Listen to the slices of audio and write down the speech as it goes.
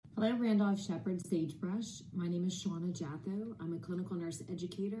Hello, Randolph Shepherd Sagebrush. My name is Shauna Jatho. I'm a clinical nurse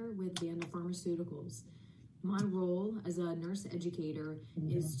educator with Vanda Pharmaceuticals. My role as a nurse educator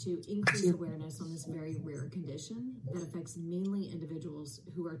is to increase awareness on this very rare condition that affects mainly individuals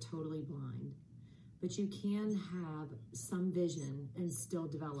who are totally blind. But you can have some vision and still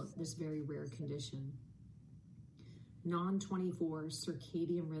develop this very rare condition. Non-24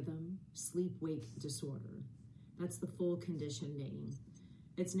 circadian rhythm sleep-wake disorder. That's the full condition name.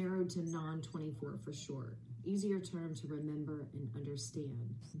 It's narrowed to non-24 for short. Easier term to remember and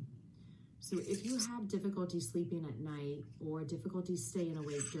understand. So if you have difficulty sleeping at night or difficulty staying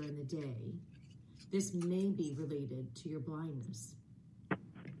awake during the day, this may be related to your blindness.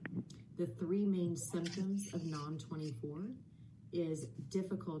 The three main symptoms of non-24 is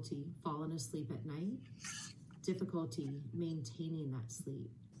difficulty falling asleep at night, difficulty maintaining that sleep,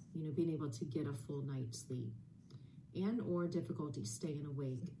 being able to get a full night's sleep, and or difficulty staying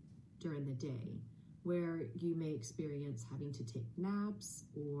awake during the day, where you may experience having to take naps,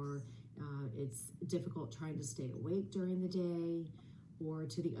 or it's difficult trying to stay awake during the day, or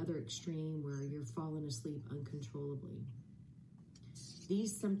to the other extreme where you're falling asleep uncontrollably.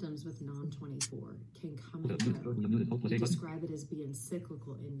 These symptoms with non-24 can come and go. We describe it as being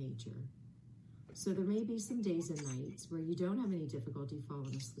cyclical in nature. So there may be some days and nights where you don't have any difficulty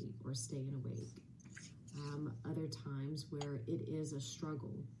falling asleep or staying awake. Other times where it is a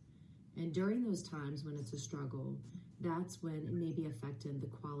struggle. And during those times when it's a struggle, that's when it may be affecting the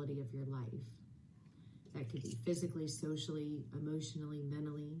quality of your life. That could be physically, socially, emotionally,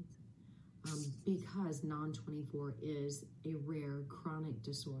 mentally, because non-24 is a rare chronic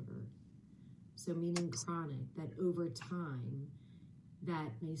disorder. So meaning chronic, that over time,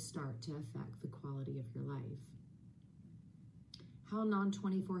 that may start to affect the quality of your life. How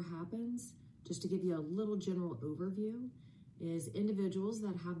non-24 happens? Just to give you a little general overview, is individuals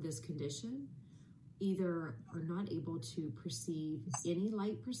that have this condition either are not able to perceive any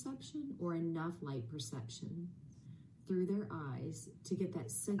light perception or enough light perception through their eyes to get that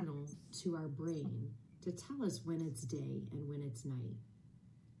signal to our brain to tell us when it's day and when it's night.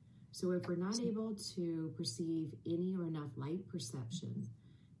 So if we're not able to perceive any or enough light perception,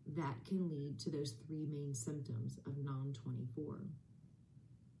 that can lead to those three main symptoms of non-24.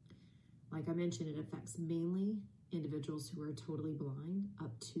 Like I mentioned, it affects mainly individuals who are totally blind,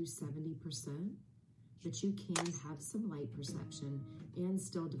 up to 70%, but you can have some light perception and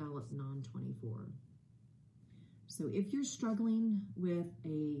still develop non-24. So if you're struggling with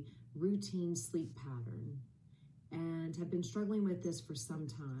a routine sleep pattern and have been struggling with this for some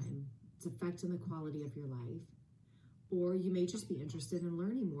time, it's affecting the quality of your life, or you may just be interested in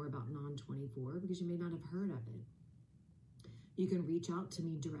learning more about non-24 because you may not have heard of it. You can reach out to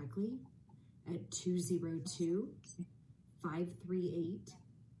me directly at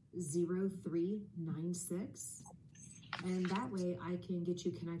 202-538-0396. And that way I can get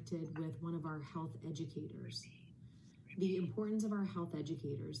you connected with one of our health educators. The importance of our health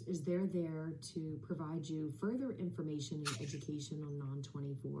educators is they're there to provide you further information and education on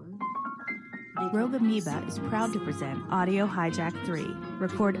non-24. Rogue Amoeba is proud to present Audio Hijack 3.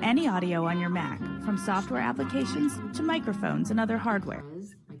 Record any audio on your Mac, from software applications to microphones and other hardware.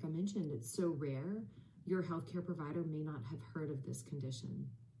 Like I mentioned, it's so rare, your healthcare provider may not have heard of this condition.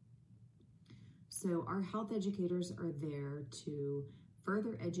 So our health educators are there to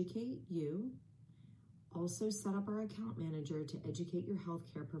further educate you, also set up our account manager to educate your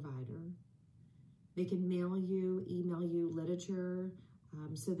healthcare provider. They can mail you, email you literature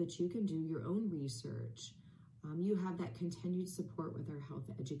so that you can do your own research. You have that continued support with our health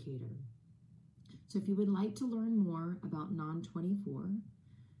educator. So if you would like to learn more about non-24,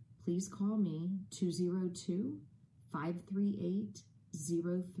 please call me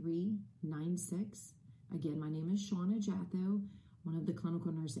 202-538-0396. Again, my name is Shauna Jatho, one of the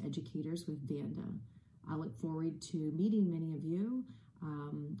clinical nurse educators with Vanda. I look forward to meeting many of you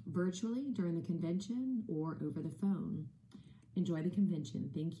virtually during the convention or over the phone. Enjoy the convention.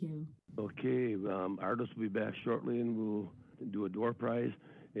 Thank you. Okay, artists will be back shortly and we'll do a door prize.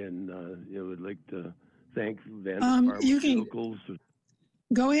 And would like to thank Vanda Pharmaceuticals.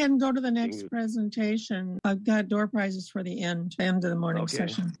 Go ahead and go to the next presentation. I've got door prizes for the end of the morning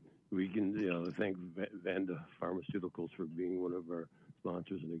session. We can thank Vanda Pharmaceuticals for being one of our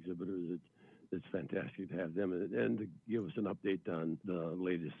sponsors and exhibitors. It's fantastic to have them and to give us an update on the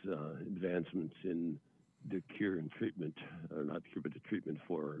latest advancements in the cure and treatment, or not cure, but the treatment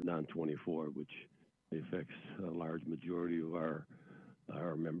for non-24, which affects a large majority of our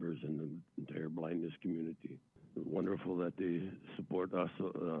members in the entire blindness community. Wonderful that they support us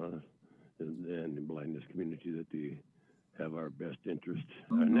and the blindness community, that they have our best interest.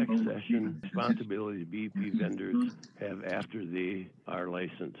 Our next session, responsibility BP vendors have after they are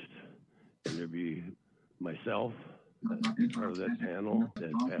licensed. And there'll be myself, part of that panel,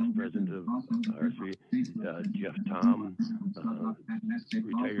 that past president of R3, Jeff Tom,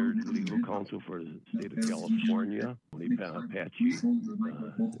 retired legal counsel for the state of California, Tony Patchy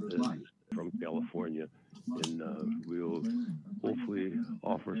from California, and we'll hopefully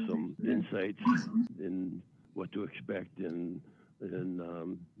offer some insights in what to expect and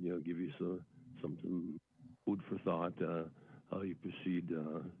give you some food for thought how you proceed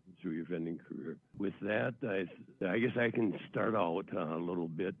through your vending career. With that, I guess I can start out a little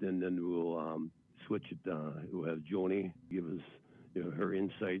bit, and then we'll switch it. We'll have Joni give us her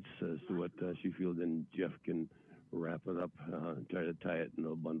insights as to what she feels, and Jeff can wrap it up, try to tie it in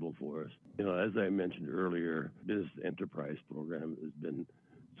a bundle for us. As I mentioned earlier, Business Enterprise Program has been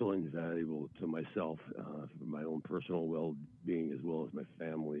so invaluable to myself for my own personal well-being as well as my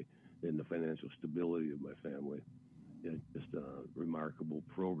family and the financial stability of my family. It's just a remarkable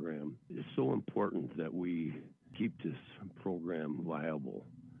program. It's so important that we keep this program viable.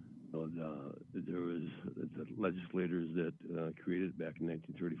 There was the legislators that created it back in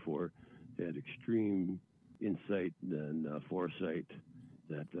 1934 had extreme insight and foresight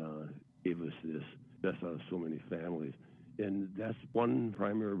that gave us this best out of so many families. And that's one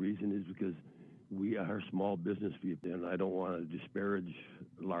primary reason is because we are small business people, and I don't want to disparage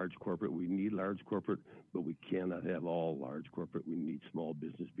large corporate. We need large corporate, but we cannot have all large corporate. We need small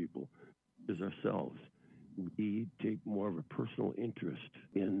business people as ourselves. We take more of a personal interest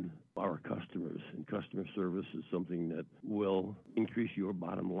in our customers, and customer service is something that will increase your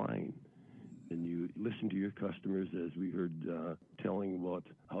bottom line. And you listen to your customers, as we heard telling about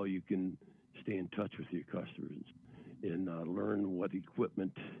how you can stay in touch with your customers and learn what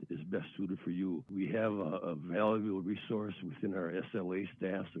equipment is best suited for you. We have a valuable resource within our SLA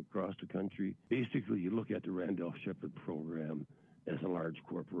staffs across the country. Basically, you look at the Randolph-Sheppard program as a large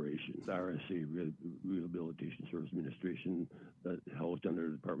corporation. The RSA, Rehabilitation Service Administration, housed under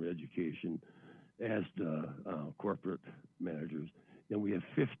the Department of Education, as the corporate managers. And we have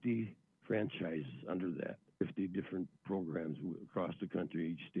 50 franchises under that, 50 different programs across the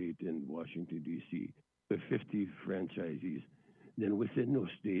country, each state in Washington, D.C. We have 50 franchisees. Then within those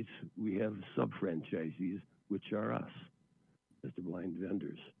states, we have sub-franchisees, which are us, as the blind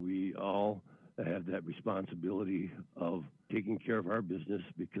vendors. We all have that responsibility of taking care of our business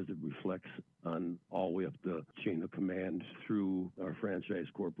because it reflects on all the way up the chain of command through our franchise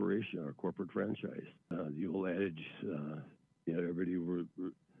corporation, our corporate franchise. The old adage, everybody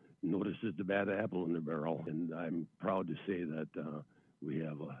notices the bad apple in the barrel, and I'm proud to say that we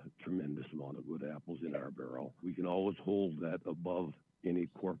have a tremendous amount of good apples in our barrel. We can always hold that above any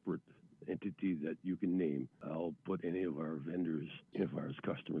corporate entity that you can name. I'll put any of our vendors, as far as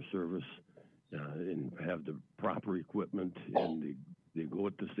customer service, and have the proper equipment, and they go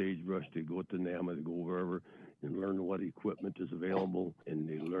at the Sagebrush, they go at the NAMA, they go wherever and learn what equipment is available, and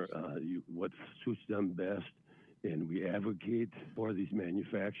they learn what suits them best. And we advocate for these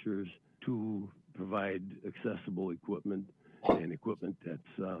manufacturers to provide accessible equipment and equipment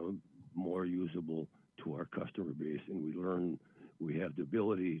that's more usable to our customer base. And we have the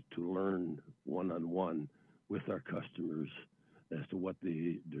ability to learn one-on-one with our customers as to what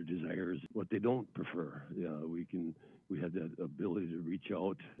their desires, what they don't prefer. We have that ability to reach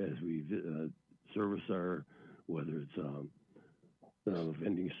out as we service whether it's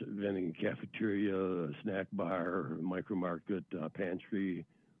vending cafeteria, snack bar, micro market, pantry,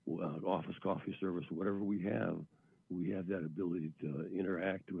 office coffee service, whatever we have that ability to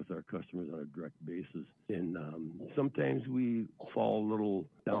interact with our customers on a direct basis. And sometimes we fall a little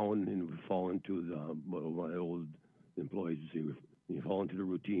down and we fall into what my old employees would say, you fall into the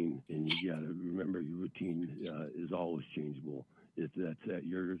routine, and you got to remember your routine is always changeable. That's at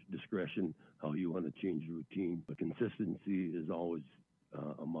your discretion how you want to change your routine. But consistency is always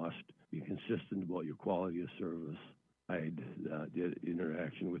a must. Be consistent about your quality of service, the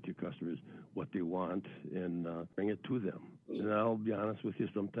interaction with your customers, what they want, and bring it to them. And I'll be honest with you,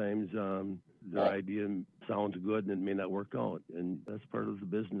 sometimes their idea sounds good and it may not work out. And that's part of the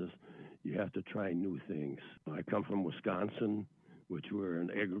business. You have to try new things. I come from Wisconsin, which we're an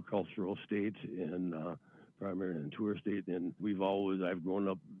agricultural state and primary and tourist state, and I've grown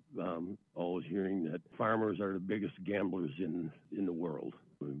up always hearing that farmers are the biggest gamblers in the world.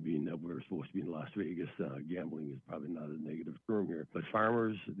 Being that we're supposed to be in Las Vegas, gambling is probably not a negative term here. But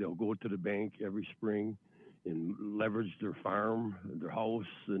farmers, they'll go to the bank every spring and leverage their farm, their house,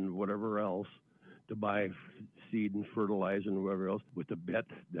 and whatever else to buy seed and fertilizer and whatever else with the bet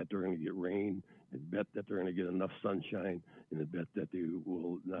that they're going to get rain and bet that they're going to get enough sunshine, and they bet that they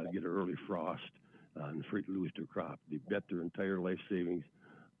will not get an early frost and lose their crop. They bet their entire life savings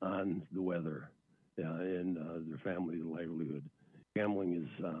on the weather and their family's livelihood. Gambling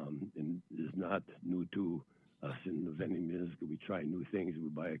is not new to us in the vending business. We try new things. We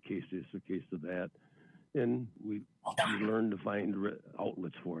buy a case of this, a case of that, and we learn to find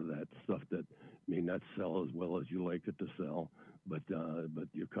outlets for that stuff that may not sell as well as you like it to sell. But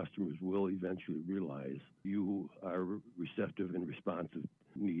your customers will eventually realize you are receptive and responsive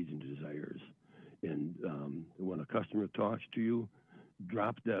to needs and desires. And when a customer talks to you,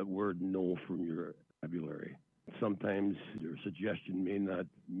 drop that word no from your vocabulary. Sometimes their suggestion may not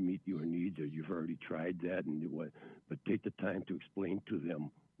meet your needs, or you've already tried that, but take the time to explain to them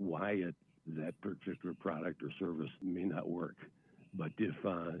why that particular product or service may not work. But if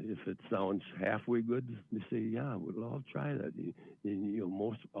it sounds halfway good, they say, yeah, I'll try that. And,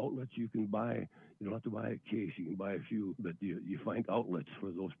 most outlets you can buy, you don't have to buy a case, you can buy a few, but you find outlets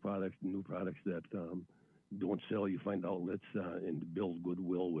for those products, new products that don't sell. You find outlets and build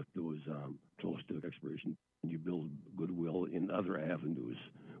goodwill with those close to expiration. You build goodwill in other avenues,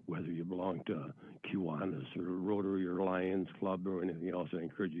 whether you belong to Kiwanis or Rotary or Lions Club or anything else. I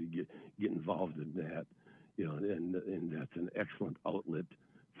encourage you to get involved in that. And that's an excellent outlet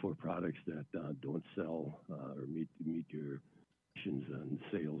for products that don't sell or meet your and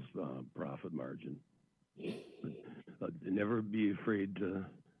sales profit margin. But never be afraid to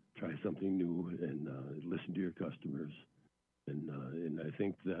try something new and listen to your customers. And I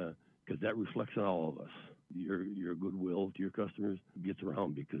think because that reflects on all of us. Your goodwill to your customers gets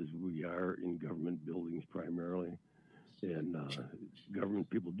around because we are in government buildings primarily. And government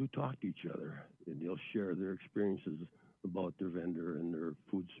people do talk to each other, and they'll share their experiences about their vendor and their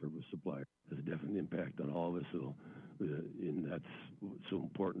food service supplier. There's a definite impact on all of us. So, and that's what's so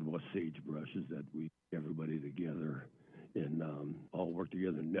important about Sagebrush is that we everybody together and all work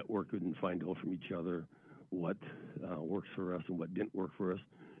together, network and find out from each other what works for us and what didn't work for us.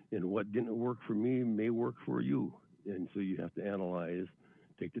 And what didn't work for me may work for you. And so you have to analyze.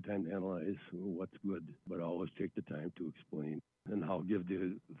 Take the time to analyze what's good, but always take the time to explain. And I'll give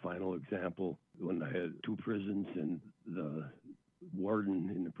the final example. When I had 2 prisons and the warden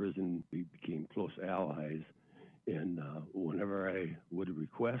in the prison, we became close allies. And whenever I would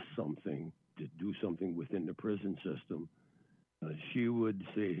request something to do something within the prison system, she would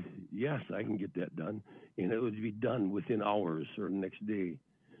say, yes, I can get that done. And it would be done within hours or the next day.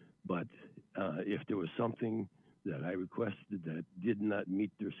 But if there was something that I requested that did not meet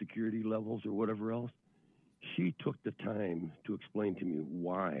their security levels or whatever else, she took the time to explain to me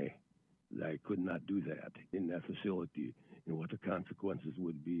why I could not do that in that facility and what the consequences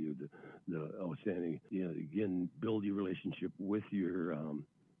would be, or the outstanding, again, build your relationship with your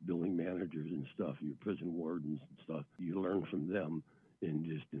building managers and stuff, your prison wardens and stuff. You learn from them and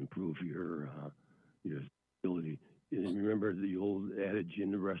just improve your ability. And remember the old adage in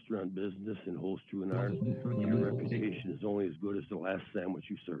the restaurant business and holds true in ours, your reputation is only as good as the last sandwich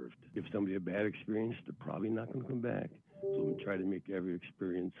you served. If somebody had a bad experience, they're probably not going to come back. So try to make every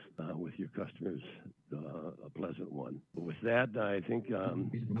experience with your customers a pleasant one. But with that, I think,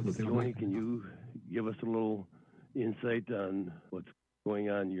 Joni, can you give us a little insight on what's going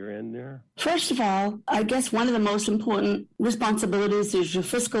on your end there? First of all, I guess one of the most important responsibilities is your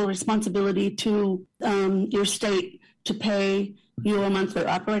fiscal responsibility to your state to pay your monthly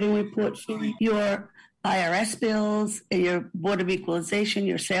operating report fee, your IRS bills, your Board of Equalization,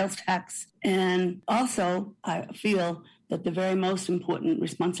 your sales tax. And also, I feel that the very most important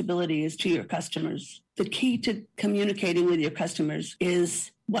responsibility is to your customers. The key to communicating with your customers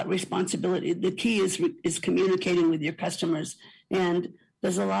is what responsibility. The key is communicating with your customers. And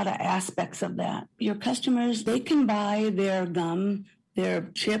there's a lot of aspects of that. Your customers, they can buy their gum,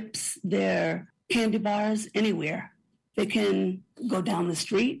 their chips, their candy bars anywhere. They can go down the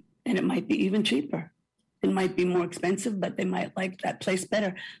street and it might be even cheaper. It might be more expensive, but they might like that place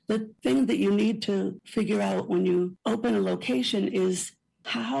better. The thing that you need to figure out when you open a location is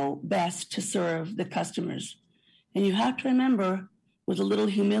how best to serve the customers. And you have to remember with a little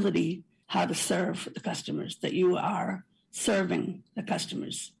humility how to serve the customers, that you are serving the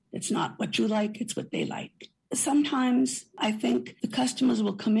customers. It's not what you like, it's what they like. Sometimes I think the customers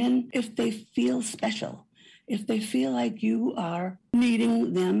will come in if they feel special, if they feel like you are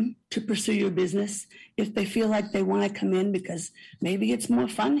needing them to pursue your business, if they feel like they want to come in because maybe it's more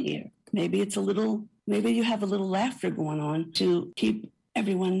fun here, maybe you have a little laughter going on to keep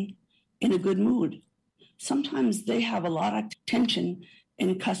everyone in a good mood. Sometimes they have a lot of tension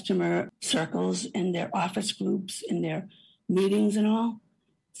in customer circles, in their office groups, in their meetings and all.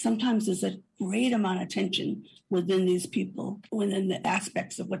 sometimes there's a great amount of tension within these people, within the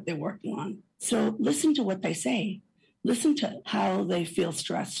aspects of what they're working on. So listen to what they say. Listen to how they feel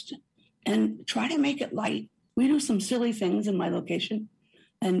stressed and try to make it light. We do some silly things in my location,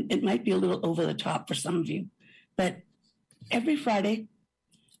 and it might be a little over the top for some of you, but every Friday,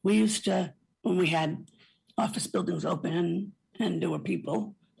 we used to, when we had office buildings open and there were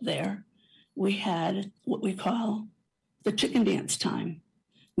people there, we had what we call the chicken dance time.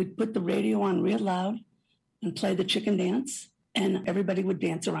 We'd put the radio on real loud and play the chicken dance, and everybody would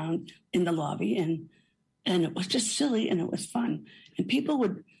dance around in the lobby, and it was just silly and it was fun. And people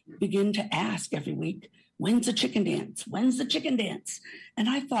would begin to ask every week, when's the chicken dance? When's the chicken dance? And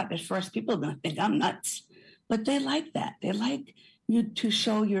I thought at first people are going to think I'm nuts, but they like that. They like you to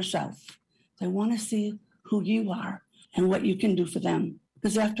show yourself. They want to see who you are and what you can do for them.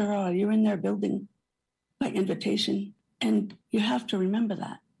 Because after all, you're in their building by invitation, and you have to remember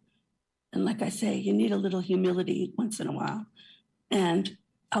that. And like I say, you need a little humility once in a while and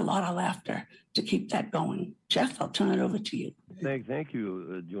a lot of laughter to keep that going. Jeff, I'll turn it over to you. Thank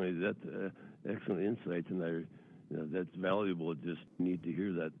you, Joanie. That's excellent insights, and that's valuable. Just need to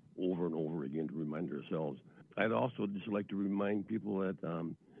hear that over and over again to remind ourselves. I'd also just like to remind people that,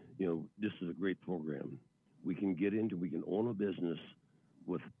 this is a great program. We can own a business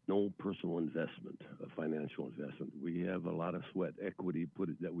with no personal investment, a financial investment. We have a lot of sweat equity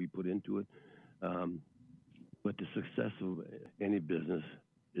that we put into it. But the success of any business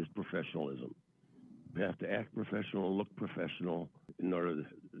is professionalism. You have to act professional, look professional in order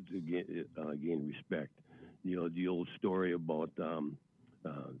to gain respect. The old story about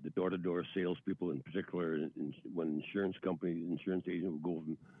the door-to-door salespeople, in particular, when insurance agent would go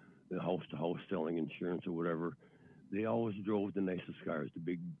from house to house selling insurance or whatever, they always drove the nicest cars, the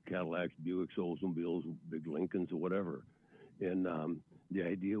big Cadillacs, Buicks, Oldsmobiles, big Lincolns, or whatever. And the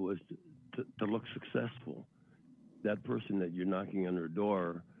idea was to look successful. That person that you're knocking on their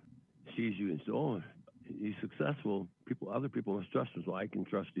door sees you and says, "Oh, he's successful. Other people must trust him, so I can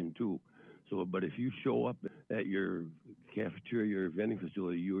trust him too." So, but if you show up at your cafeteria or vending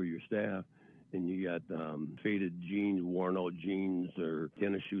facility, you or your staff, and you got faded jeans, worn out jeans, or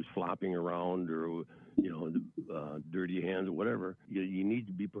tennis shoes flopping around, or dirty hands or whatever, you need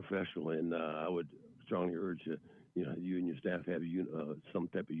to be professional. And I would strongly urge you and your staff have some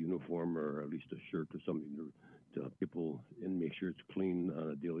type of uniform, or at least a shirt or something to people, and make sure it's clean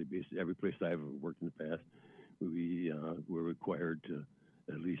on a daily basis. Every place I've worked in the past, we're required to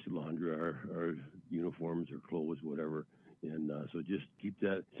at least launder our uniforms or clothes, whatever. And so just keep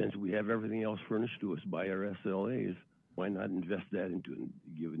that. Since we have everything else furnished to us by our SLAs, why not invest that into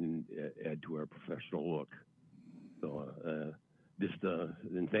add to our professional look? So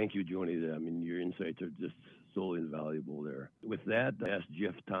and thank you, Joanie. I mean, your insights are just so invaluable there. With that, I asked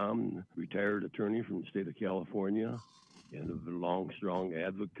Jeff Tom, retired attorney from the state of California, and a long, strong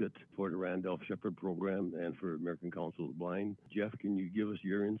advocate for the Randolph-Sheppard program and for American Council of the Blind. Jeff, can you give us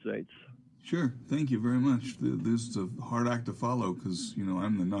your insights? Sure. Thank you very much. This is a hard act to follow because,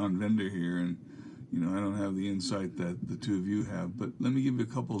 I'm the non-vendor here, and, I don't have the insight that the two of you have. But let me give you a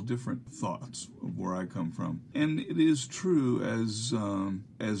couple of different thoughts of where I come from. And it is true, as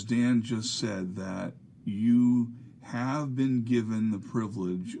Dan just said, that you have been given the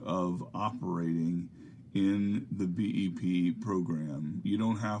privilege of operating in the BEP program. You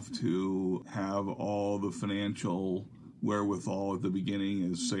don't have to have all the financial wherewithal at the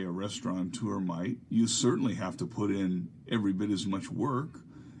beginning as, say, a restaurateur might. You certainly have to put in every bit as much work,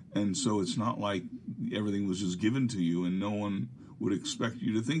 and so it's not like everything was just given to you, and no one would expect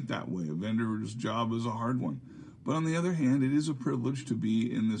you to think that way. A vendor's job is a hard one. But on the other hand, it is a privilege to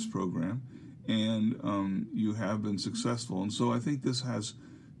be in this program, and you have been successful. And so I think this has,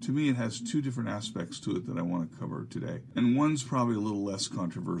 to me, it has two different aspects to it that I want to cover today. And one's probably a little less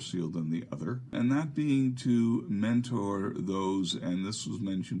controversial than the other, and that being to mentor those, and this was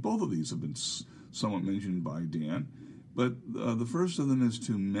mentioned, both of these have been somewhat mentioned by Dan, but the first of them is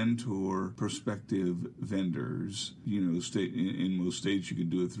to mentor prospective vendors. In most states you can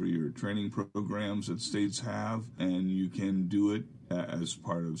do it through your training programs that states have, and you can do it as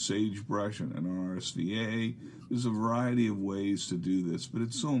part of Sagebrush and RSVA. There's a variety of ways to do this, but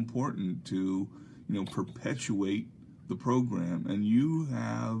it's so important to, perpetuate the program. And you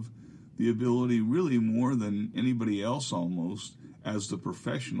have the ability, really more than anybody else almost, as the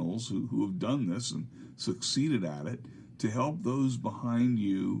professionals who have done this and succeeded at it, to help those behind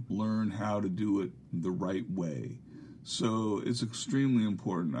you learn how to do it the right way. So it's extremely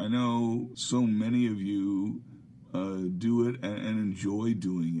important. I know so many of you do it and enjoy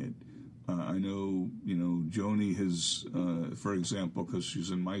doing it. I know, Joni has, for example, because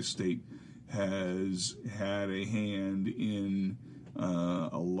she's in my state, has had a hand in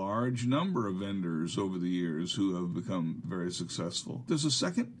a large number of vendors over the years who have become very successful. There's a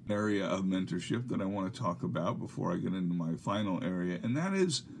second area of mentorship that I want to talk about before I get into my final area, and that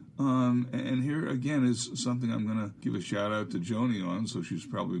is, and here again is something I'm going to give a shout out to Joni on, so she's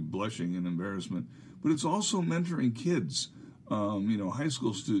probably blushing in embarrassment, but it's also mentoring kids, high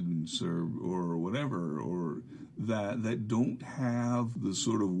school students or whatever, or that don't have the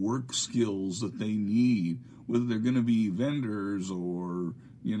sort of work skills that they need, whether they're going to be vendors or,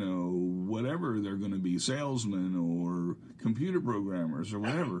 whatever they're going to be, salesmen or computer programmers or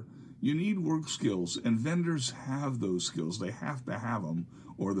whatever. You need work skills, and vendors have those skills. They have to have them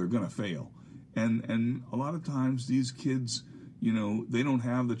or they're going to fail. And a lot of times these kids, they don't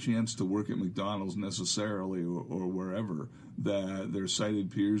have the chance to work at McDonald's necessarily or wherever that their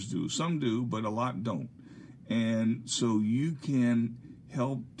sighted peers do. Some do, but a lot don't. And so you can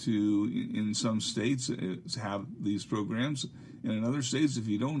help to, in some states, have these programs. And in other states, if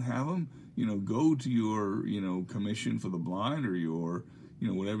you don't have them, go to your, commission for the blind or your,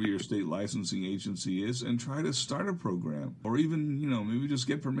 whatever your state licensing agency is, and try to start a program. Or even, maybe just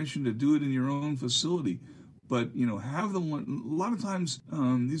get permission to do it in your own facility. But, have them, a lot of times,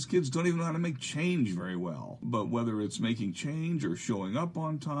 these kids don't even know how to make change very well. But whether it's making change or showing up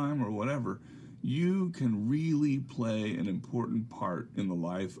on time or whatever, you can really play an important part in the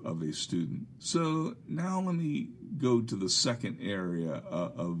life of a student. So now let me go to the second area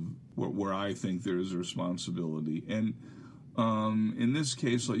of where I think there is a responsibility. And in this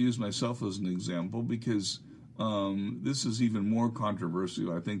case, I'll use myself as an example because this is even more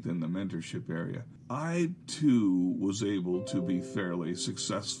controversial, I think, than the mentorship area. I, too, was able to be fairly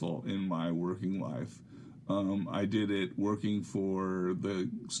successful in my working life. I did it working for the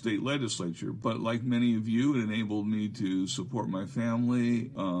state legislature, but like many of you, it enabled me to support my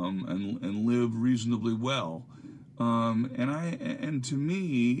family and live reasonably well. And to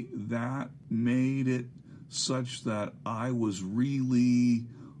me, that made it such that I was really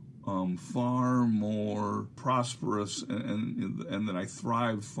far more prosperous and that I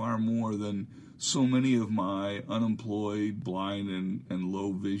thrived far more than so many of my unemployed, blind, and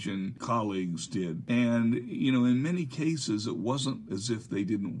low vision colleagues did. And, in many cases, it wasn't as if they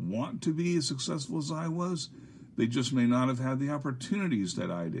didn't want to be as successful as I was. They just may not have had the opportunities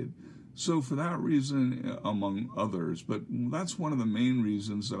that I did. So for that reason, among others, but that's one of the main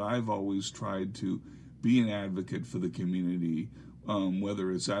reasons that I've always tried to be an advocate for the community,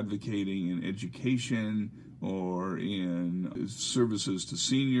 whether it's advocating in education or in services to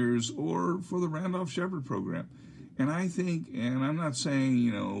seniors or for the Randolph Shepherd program. And I think, and I'm not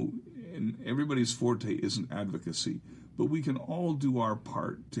saying, and everybody's forte isn't advocacy, but we can all do our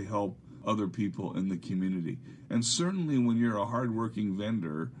part to help other people in the community. And certainly when you're a hardworking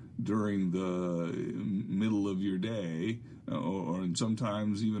vendor during the middle of your day, or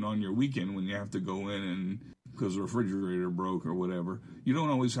sometimes even on your weekend when you have to go in and because the refrigerator broke or whatever, you don't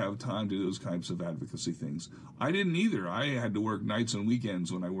always have time to do those types of advocacy things. I didn't either. I had to work nights and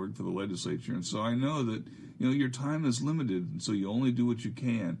weekends when I worked for the legislature. And so I know that, your time is limited, and so you only do what you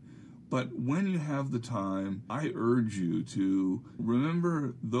can. But when you have the time, I urge you to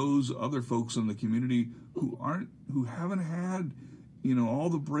remember those other folks in the community who haven't had, all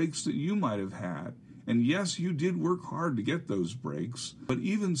the breaks that you might have had. And yes, you did work hard to get those breaks, but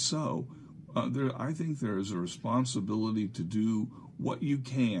even so, I think there is a responsibility to do what you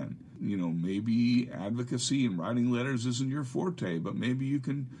can. Maybe advocacy and writing letters isn't your forte, but maybe you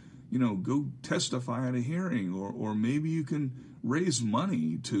can, go testify at a hearing, or maybe you can raise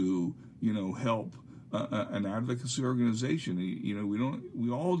money to, help an advocacy organization.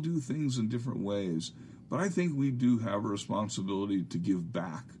 We all do things in different ways, but I think we do have a responsibility to give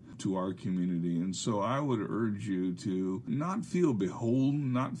back to our community. And so I would urge you to not feel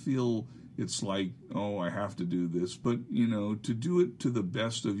beholden, not feel it's like, oh, I have to do this, but, to do it to the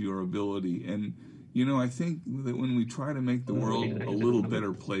best of your ability. And, I think that when we try to make the world a little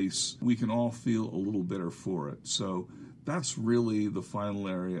better place, we can all feel a little better for it. So that's really the final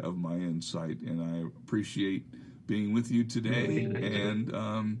area of my insight, and I appreciate being with you today, and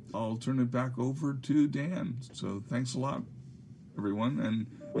I'll turn it back over to Dan. So thanks a lot, everyone, and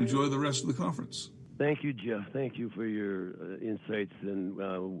enjoy the rest of the conference. Thank you, Jeff. Thank you for your insights and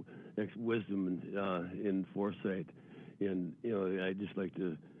wisdom and foresight. And, I'd just like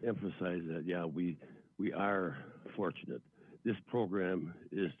to emphasize that, we are fortunate. This program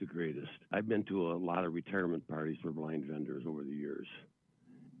is the greatest. I've been to a lot of retirement parties for blind vendors over the years.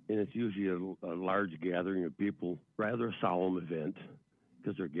 And it's usually a large gathering of people, rather a solemn event.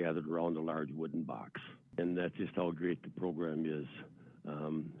 because they're gathered around a large wooden box. And that's just how great the program is.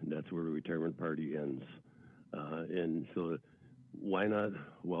 That's where the retirement party ends. And so why not,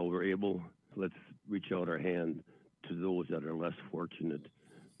 while we're able, let's reach out our hand to those that are less fortunate,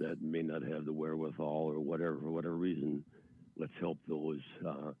 that may not have the wherewithal or whatever, for whatever reason. Let's help those,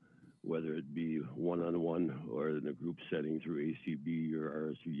 whether it be one-on-one or in a group setting through ACB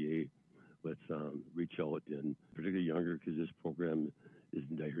or RSVA. Let's reach out, and particularly younger, because this program is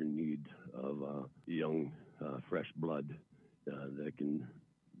in dire need of young, fresh blood that can,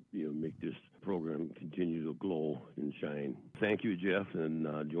 make this program continue to glow and shine. Thank you, Jeff and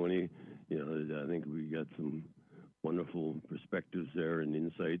Joni. I think we got some wonderful perspectives there and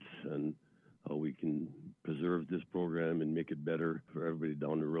insights on how we can preserve this program and make it better for everybody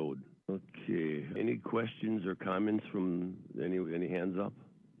down the road. Okay. Any questions or comments from any hands up?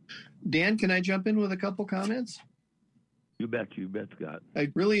 Dan, can I jump in with a couple comments? You bet, Scott. I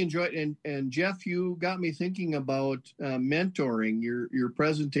really enjoyed it. And Jeff, you got me thinking about mentoring. Your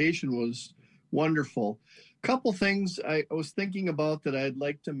presentation was wonderful. Couple things I was thinking about that I'd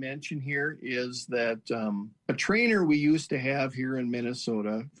like to mention here is that a trainer we used to have here in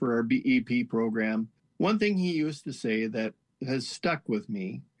Minnesota for our BEP program, one thing he used to say that has stuck with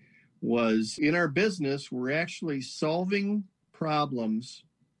me was, in our business, we're actually solving problems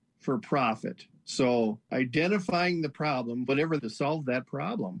for profit. So identifying the problem, whatever, to solve that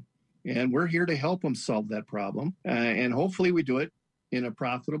problem. And we're here to help them solve that problem. And hopefully we do it in a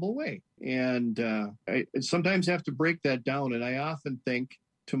profitable way. And I sometimes have to break that down. And I often think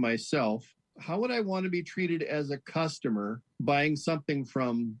to myself, how would I want to be treated as a customer buying something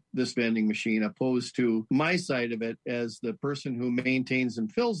from this vending machine, opposed to my side of it as the person who maintains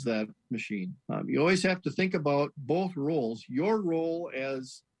and fills that machine? You always have to think about both roles. Your role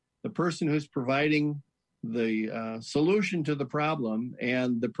as the person who's providing the solution to the problem,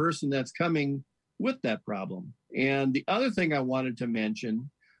 and the person that's coming with that problem. And the other thing I wanted to mention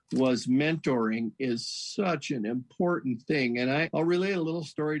was mentoring is such an important thing. And I'll relate a little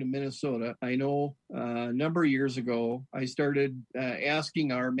story to Minnesota. I know a number of years ago, I started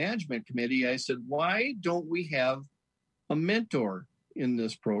asking our management committee, I said, why don't we have a mentor in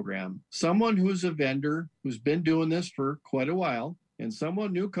this program? Someone who's a vendor, who's been doing this for quite a while, and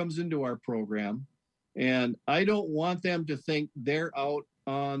someone new comes into our program, and I don't want them to think they're out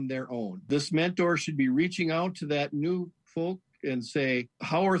on their own. This mentor should be reaching out to that new folk and say,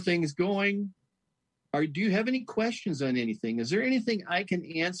 how are things going? Do you have any questions on anything? Is there anything I can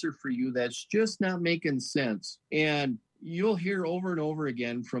answer for you that's just not making sense? And you'll hear over and over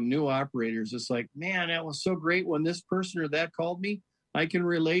again from new operators, it's like, man, that was so great when this person or that called me. I can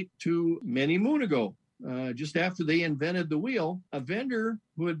relate to many moon ago. Just after they invented the wheel, a vendor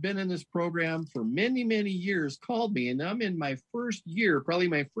who had been in this program for many, many years called me, and I'm in my first year, probably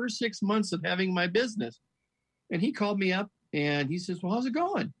my first 6 months of having my business. And he called me up and he says, well, how's it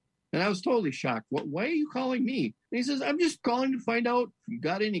going? And I was totally shocked. Why are you calling me? And he says, I'm just calling to find out if you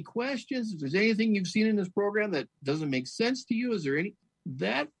got any questions, if there's anything you've seen in this program that doesn't make sense to you. Is there any?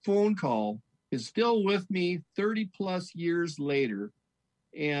 That phone call is still with me 30 plus years later.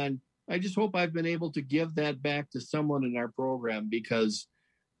 And I just hope I've been able to give that back to someone in our program, because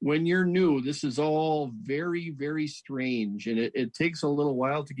when you're new, this is all very, very strange, and it takes a little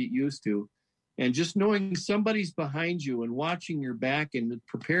while to get used to. And just knowing somebody's behind you and watching your back and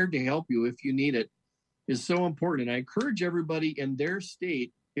prepared to help you if you need it is so important. And I encourage everybody in their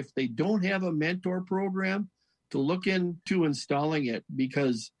state, if they don't have a mentor program, to look into installing it,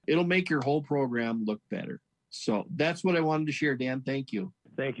 because it'll make your whole program look better. So that's what I wanted to share, Dan. Thank you.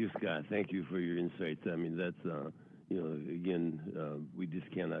 Thank you, Scott. Thank you for your insights. I mean, that's, again, we just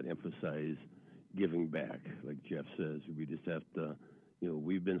cannot emphasize giving back. Like Jeff says, we just have to,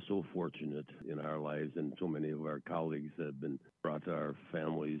 we've been so fortunate in our lives, and so many of our colleagues have been brought to our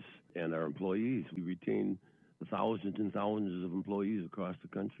families and our employees. We retain thousands and thousands of employees across the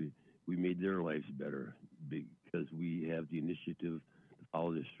country. We made their lives better because we have the initiative to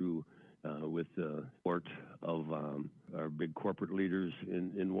follow this through. With the support of our big corporate leaders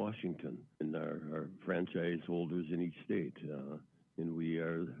in Washington and our franchise holders in each state. And we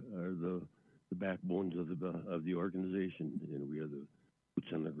are the backbones of the organization, and we are the boots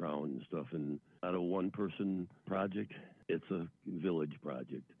on the ground and stuff. And not a one-person project, it's a village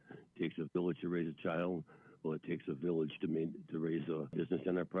project. It takes a village to raise a child. Well, it takes a village to raise a business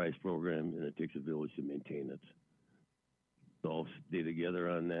enterprise program, and it takes a village to maintain it. So all stay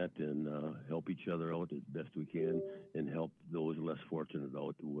together on that and help each other out as best we can, and help those less fortunate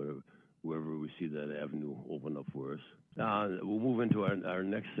out wherever we see that avenue open up for us. We'll move into our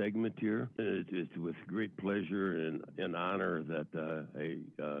next segment here. It's with great pleasure and honor that I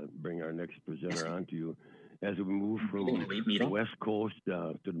bring our next presenter on to you. As we move from the West Coast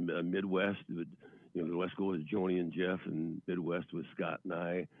to the Midwest, the West Coast is Joni and Jeff, and Midwest with Scott and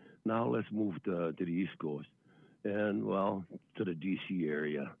I. Now let's move to the East Coast, and to the D.C.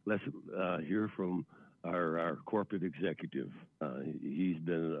 area. Let's hear from our corporate executive. He's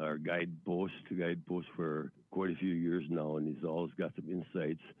been our guidepost for quite a few years now, and he's always got some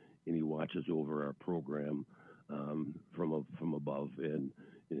insights, and he watches over our program from above, and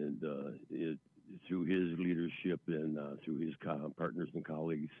through his leadership and through his partners and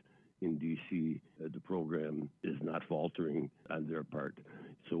colleagues in D.C., the program is not faltering on their part.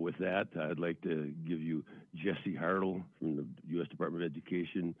 So with that, I'd like to give you Jesse Hartle from the U.S. Department of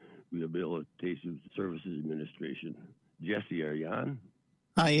Education Rehabilitation Services Administration. Jesse, are you on?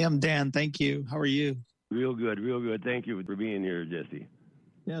 I am, Dan. Thank you. How are you? Real good. Thank you for being here, Jesse.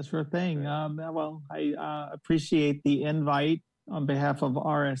 Yeah, sure thing. I appreciate the invite. On behalf of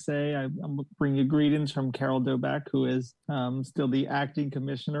RSA, I'm bringing you greetings from Carol Doback, who is still the acting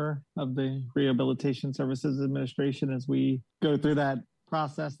commissioner of the Rehabilitation Services Administration, as we go through that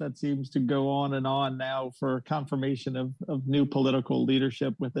process that seems to go on and on now for confirmation of new political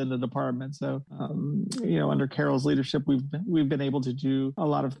leadership within the department. So, under Carol's leadership, we've been able to do a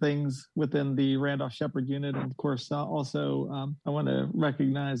lot of things within the Randolph-Sheppard unit. And of course, I want to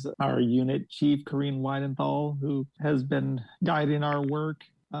recognize our unit chief, Corrine Weidenthal, who has been guiding our work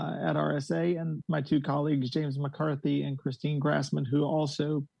at RSA, and my two colleagues, James McCarthy and Christine Grassman, who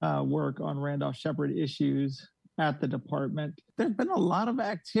also work on Randolph-Sheppard issues at the department. There's been a lot of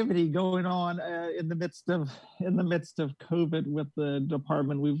activity going on in the midst of COVID with the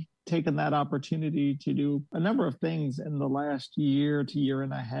department. We've taken that opportunity to do a number of things in the last year to year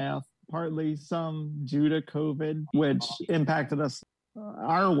and a half, partly some due to COVID, which impacted us,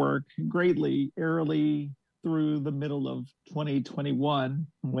 our work greatly early through the middle of 2021,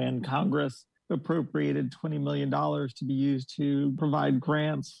 when Congress appropriated $20 million to be used to provide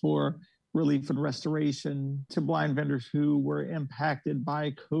grants for relief and restoration to blind vendors who were impacted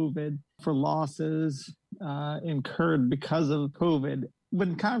by COVID for losses incurred because of COVID.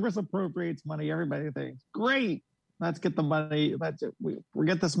 When Congress appropriates money, everybody thinks, great, let's get the money. We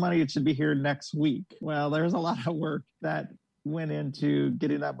get this money. It should be here next week. Well, there's a lot of work that went into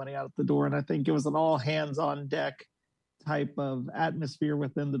getting that money out the door. And I think it was an all hands on deck type of atmosphere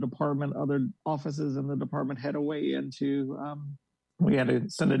within the department. Other offices in the department had a way into we had to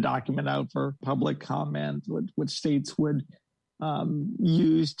send a document out for public comment, which states would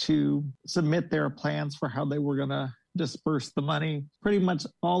use to submit their plans for how they were going to disperse the money. Pretty much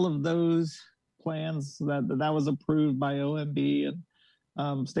all of those plans that was approved by OMB,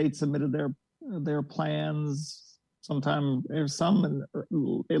 and states submitted their plans sometime, some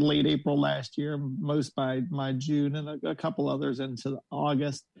in late April last year, most by June, and a couple others into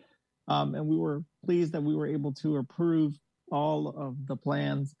August. And we were pleased that we were able to approve all of the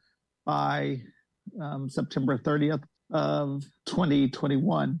plans by September 30th of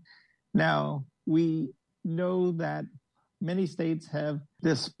 2021. Now, we know that many states have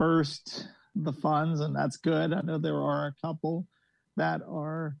dispersed the funds, and that's good. I know there are a couple that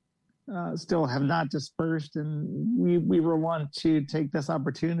are still have not dispersed, and we want to take this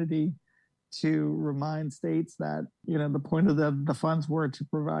opportunity to remind states that, the point of the funds were to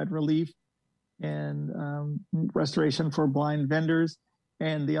provide relief and restoration for blind vendors.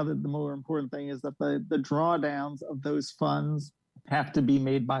 And the more important thing is that the drawdowns of those funds have to be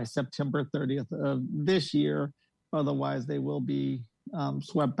made by September 30th of this year. Otherwise, they will be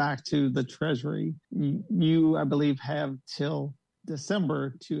swept back to the Treasury. You, I believe, have till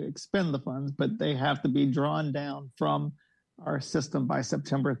December to expend the funds, but they have to be drawn down from our system by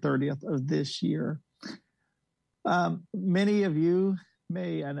September 30th of this year. Many of you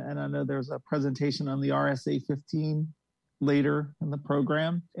may, and I know there's a presentation on the RSA 15 later in the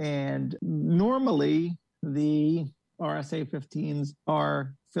program, and normally the RSA 15s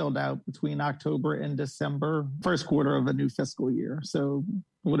are filled out between October and December, first quarter of a new fiscal year. So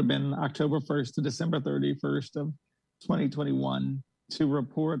it would have been October 1st to December 31st of 2021 to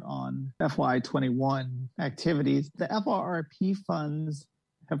report on FY21 activities. The FRRP funds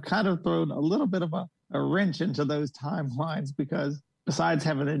have kind of thrown a little bit of a wrench into those timelines, because besides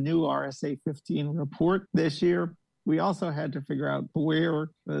having a new RSA 15 report this year, we also had to figure out where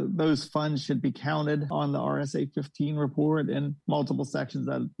those funds should be counted on the RSA 15 report, and multiple sections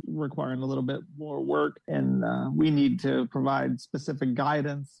that requiring a little bit more work. And we need to provide specific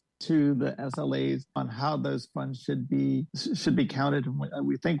guidance to the SLAs on how those funds should be counted.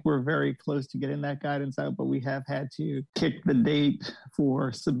 We think we're very close to getting that guidance out, but we have had to kick the date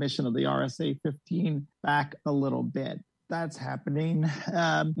for submission of the RSA 15 back a little bit. That's happening.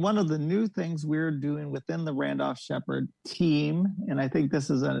 One of the new things we're doing within the Randolph-Sheppard team, and I think this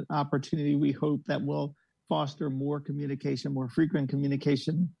is an opportunity we hope that will foster more communication, more frequent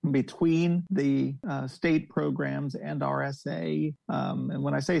communication between the state programs and RSA. And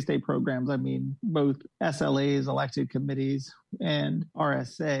when I say state programs, I mean both SLAs, elected committees, and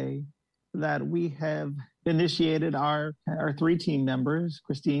RSA, that we have initiated our 3 team members,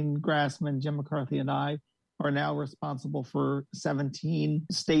 Christine Grassman, Jim McCarthy, and I, are now responsible for 17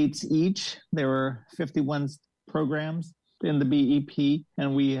 states each. There were 51 programs in the BEP,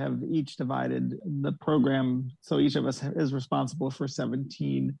 and we have each divided the program. So each of us is responsible for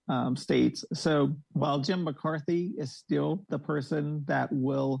 17 states. So while Jim McCarthy is still the person that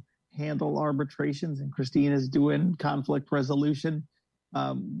will handle arbitrations and Christine is doing conflict resolution,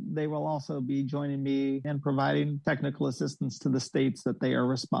 they will also be joining me and providing technical assistance to the states that they are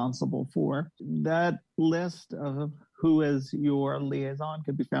responsible for. That list of who is your liaison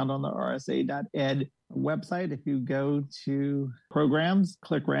could be found on the rsa.ed website. If you go to programs,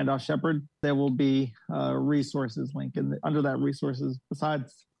 click Randolph-Sheppard, there will be a resources link. And under that resources,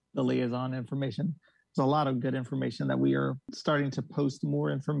 besides the liaison information, there's a lot of good information that we are starting to post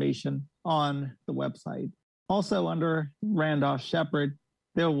more information on the website. Also under Randolph-Sheppard,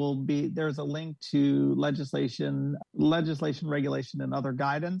 there's a link to legislation, regulation, and other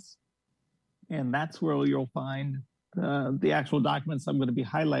guidance. And that's where you'll find the actual documents I'm going to be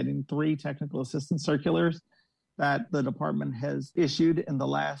highlighting, 3 technical assistance circulars that the department has issued in the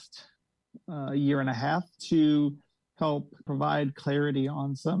last year and a half to help provide clarity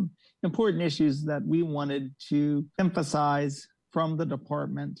on some important issues that we wanted to emphasize from the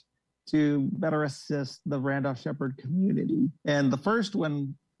department to better assist the Randolph-Sheppard community. And the first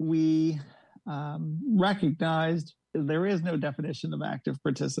one, we recognized there is no definition of active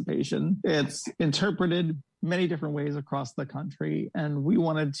participation. It's interpreted many different ways across the country. And we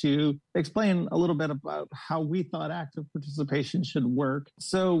wanted to explain a little bit about how we thought active participation should work.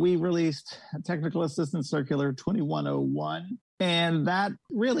 So we released Technical Assistance Circular 2101. And that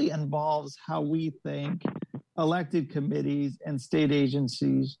really involves how we think elected committees and state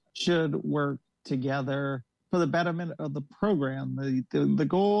agencies should work together for the betterment of the program. The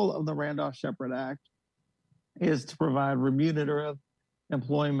goal of the Randolph-Sheppard Act is to provide remunerative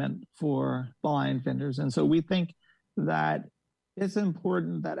employment for blind vendors. And so we think that it's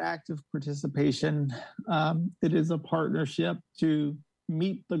important that active participation, it is a partnership to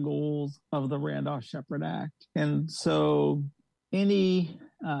meet the goals of the Randolph-Sheppard Act. And so any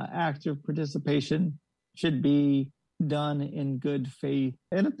active participation should be done in good faith.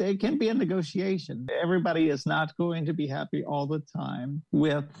 And it can be a negotiation. Everybody is not going to be happy all the time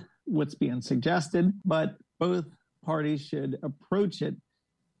with what's being suggested, but both parties should approach it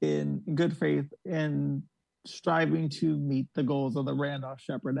in good faith and striving to meet the goals of the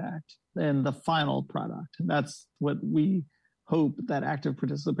Randolph-Sheppard Act and the final product. That's what we hope that active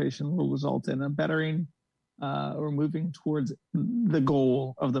participation will result in, a bettering or moving towards the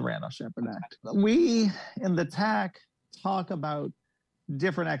goal of the Randolph-Sheppard Act. We in the TAC talk about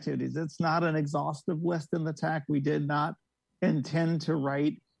different activities. It's not an exhaustive list in the TAC. We did not intend to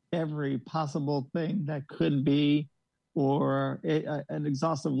write every possible thing that could be or an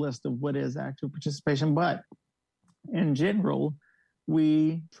exhaustive list of what is active participation. But in general,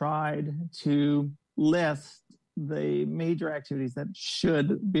 we tried to list the major activities that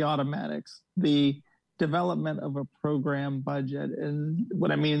should be automatics, the development of a program budget. And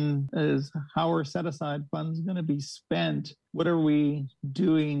what I mean is, how are set-aside funds going to be spent? What are we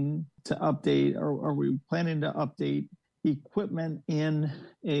doing to update, or are we planning to update equipment in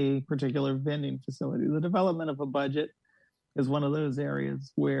a particular vending facility? The development of a budget is one of those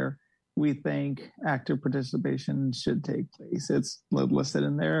areas where we think active participation should take place. It's listed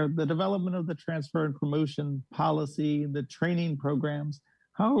in there. The development of the transfer and promotion policy, the training programs.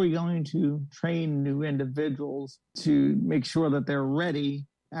 How are we going to train new individuals to make sure that they're ready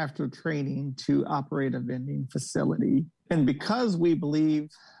after training to operate a vending facility? And because we believe,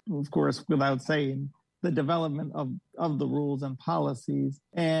 of course, without saying, the development of the rules and policies,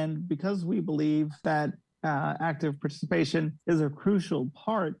 and because we believe that active participation is a crucial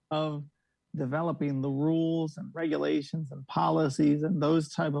part of developing the rules and regulations and policies and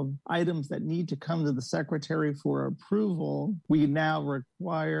those type of items that need to come to the secretary for approval, we now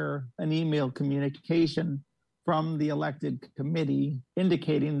require an email communication from the elected committee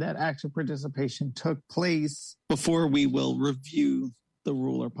indicating that active participation took place before we will review the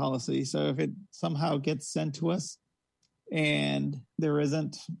rule or policy. So if it somehow gets sent to us and there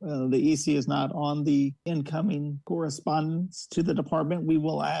isn't, the EC is not on the incoming correspondence to the department, we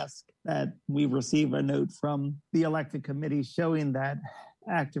will ask that we receive a note from the elected committee showing that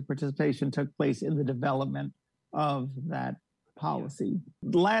active participation took place in the development of that policy.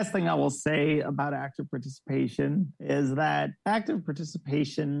 The last thing I will say about active participation is that active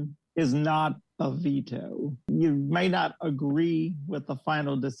participation is not a veto. You may not agree with the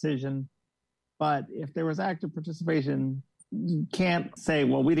final decision, but if there was active participation, you can't say,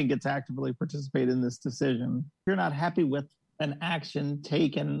 well, we didn't get to actively participate in this decision. If you're not happy with an action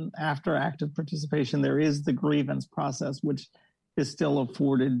taken after active participation, there is the grievance process, which is still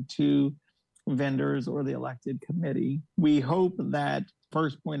afforded to vendors or the elected committee. We hope that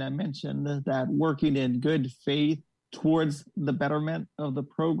first point I mentioned, that working in good faith towards the betterment of the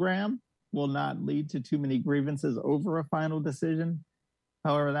program will not lead to too many grievances over a final decision.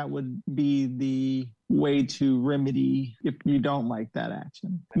 However, that would be the way to remedy if you don't like that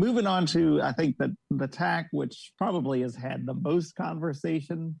action. Moving on to, I think, that the TAC, which probably has had the most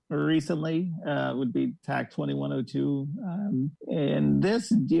conversation recently, would be TAC 2102. And this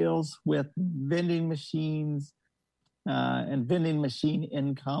deals with vending machines and vending machine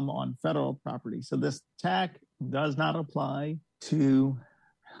income on federal property. So this TAC does not apply to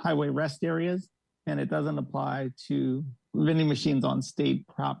highway rest areas, and it doesn't apply to vending machines on state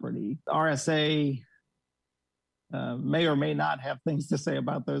property. RSA may or may not have things to say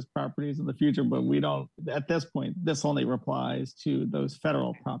about those properties in the future, but we don't, at this point, this only applies to those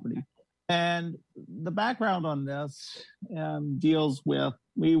federal property. And the background on this deals with,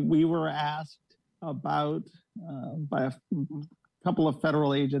 we were asked about by a couple of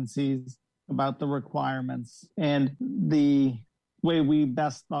federal agencies about the requirements, and the way we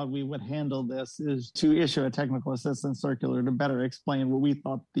best thought we would handle this is to issue a technical assistance circular to better explain what we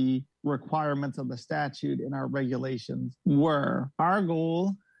thought the requirements of the statute and our regulations were. Our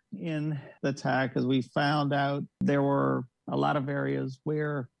goal in the TAC, as we found out, there were a lot of areas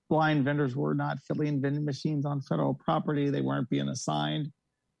where blind vendors were not filling vending machines on federal property. They weren't being assigned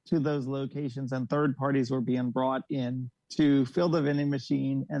to those locations, and third parties were being brought in to fill the vending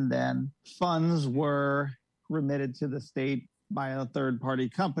machine, and then funds were remitted to the state by a third-party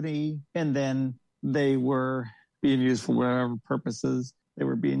company, and then they were being used for whatever purposes they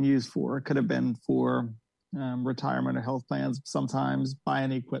were being used for. It could have been for retirement or health plans, sometimes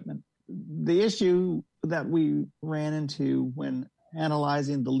buying equipment. The issue that we ran into when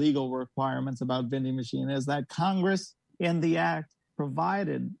analyzing the legal requirements about vending machine is that Congress in the Act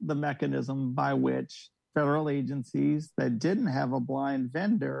provided the mechanism by which federal agencies that didn't have a blind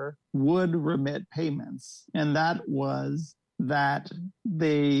vendor would remit payments, and that was that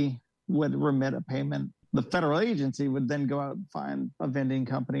they would remit a payment. The federal agency would then go out and find a vending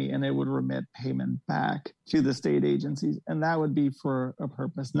company, and it would remit payment back to the state agencies. And that would be for a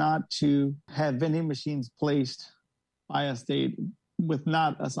purpose, not to have vending machines placed by a state with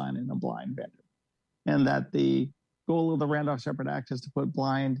not assigning a blind vendor. And that the goal of the Randolph-Shepard Act is to put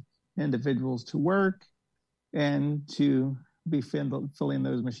blind individuals to work and to be filling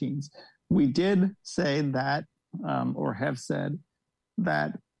those machines. We did say that, or have said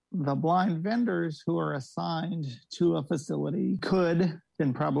that the blind vendors who are assigned to a facility could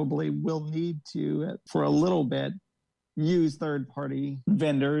and probably will need to, for a little bit, use third-party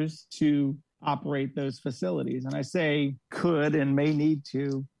vendors to operate those facilities. And I say could and may need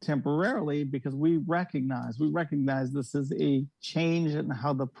to temporarily because we recognize this is a change in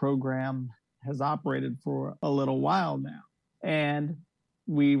how the program has operated for a little while now. And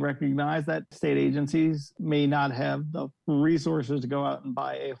we recognize that state agencies may not have the resources to go out and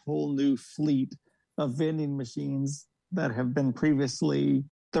buy a whole new fleet of vending machines that have been previously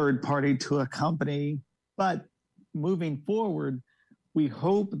third party to a company. But moving forward, we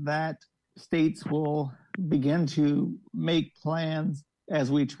hope that states will begin to make plans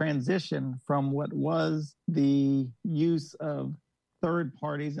as we transition from what was the use of third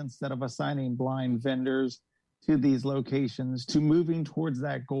parties instead of assigning blind vendors to these locations, to moving towards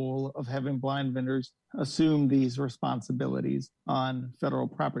that goal of having blind vendors assume these responsibilities on federal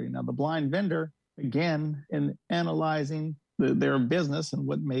property. Now, the blind vendor, again, in analyzing their business and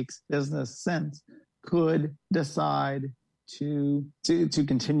what makes business sense, could decide to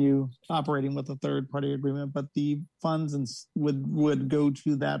continue operating with a third-party agreement, but the funds would go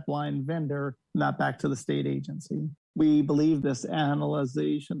to that blind vendor, not back to the state agency. We believe this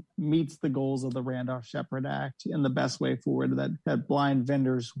analyzation meets the goals of the Randolph-Shepard Act in the best way forward, that blind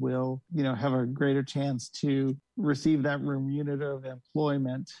vendors will, have a greater chance to receive that remunerative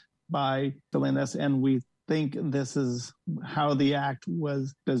employment by filling this. And we think this is how the act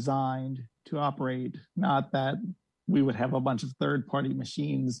was designed to operate, not that we would have a bunch of third-party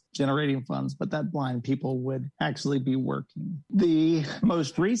machines generating funds, but that blind people would actually be working. The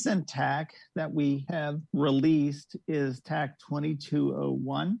most recent TAC that we have released is TAC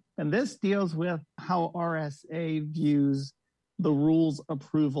 2201, and this deals with how RSA views the rules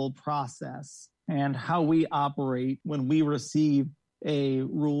approval process and how we operate when we receive a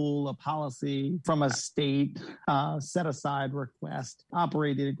rule, a policy from a state, set-aside request,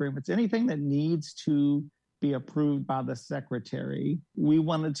 operating agreements, anything that needs to be approved by the secretary. We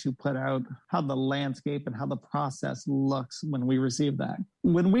wanted to put out how the landscape and how the process looks when we receive that.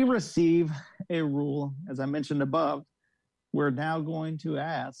 When we receive a rule, as I mentioned above, we're now going to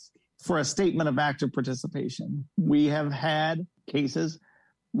ask for a statement of active participation. We have had cases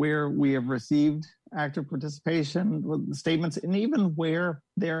where we have received active participation statements, and even where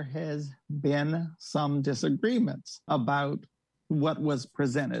there has been some disagreements about what was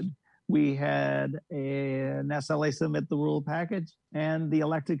presented. We had an SLA submit the rule package, and the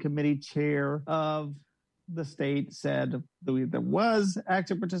elected committee chair of the state said there was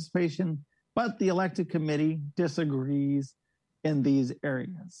active participation, but the elected committee disagrees in these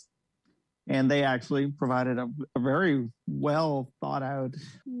areas. And they actually provided a very well thought out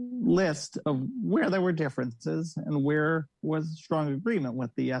list of where there were differences and where was strong agreement with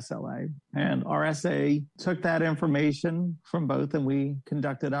the SLA. And RSA took that information from both, and we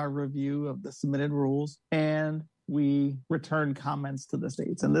conducted our review of the submitted rules, and we returned comments to the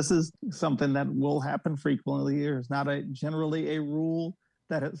states. And this is something that will happen frequently. There's not generally a rule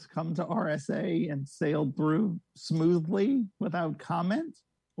that has come to RSA and sailed through smoothly without comment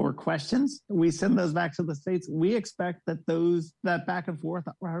or questions. We send those back to the states. We expect that that back and forth,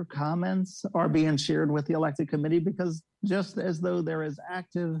 our comments are being shared with the elected committee, because just as though there is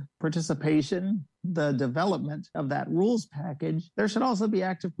active participation, the development of that rules package, there should also be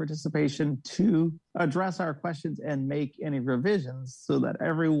active participation to address our questions and make any revisions so that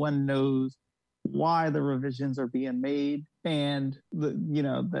everyone knows why the revisions are being made, and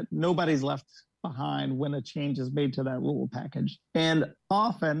that nobody's left behind when a change is made to that rule package. And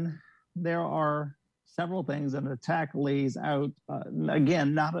often there are several things that the TAC lays out.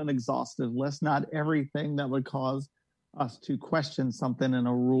 Again, not an exhaustive list, not everything that would cause us to question something in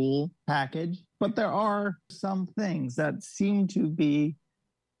a rule package, but there are some things that seem to be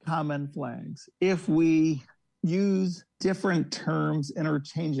common flags. If we use different terms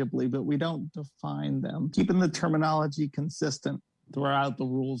interchangeably, but we don't define them, keeping the terminology consistent throughout the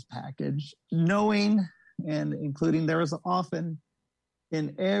rules package, knowing and including there is often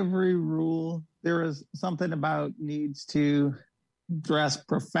in every rule, there is something about needs to dress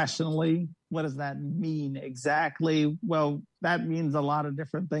professionally. What does that mean exactly? Well, that means a lot of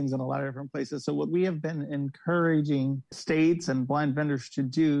different things in a lot of different places. So what we have been encouraging states and blind vendors to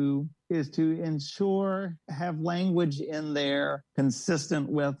do is to have language in there consistent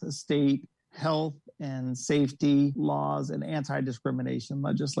with state health and safety laws and anti-discrimination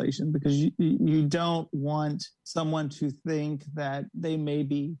legislation, because you don't want someone to think that they may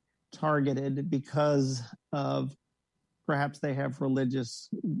be targeted because of perhaps they have religious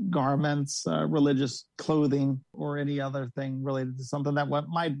garments, religious clothing, or any other thing related to something that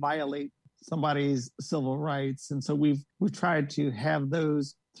might violate somebody's civil rights. And so we've tried to have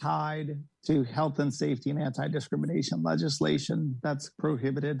those tied to health and safety and anti-discrimination legislation that's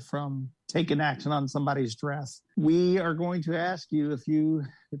prohibited from taking action on somebody's dress. We are going to ask you if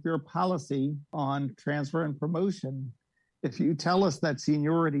your policy on transfer and promotion, if you tell us that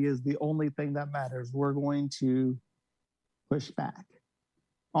seniority is the only thing that matters, we're going to push back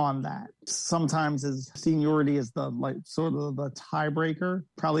on that. Sometimes seniority is the tiebreaker.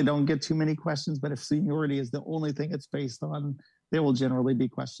 Probably don't get too many questions, but if seniority is the only thing it's based on, there will generally be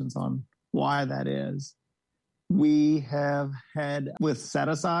questions on why that is. We have had with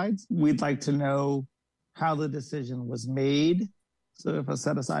set-asides, we'd like to know how the decision was made. So if a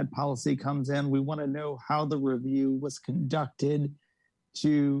set-aside policy comes in, we want to know how the review was conducted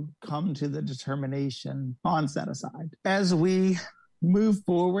to come to the determination on set-aside. As we move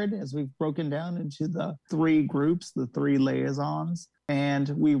forward, as we've broken down into the three groups, the three liaisons, and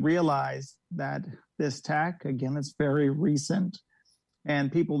we realize that this TAC, again, it's very recent,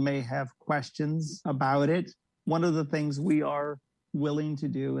 and people may have questions about it. One of the things we are willing to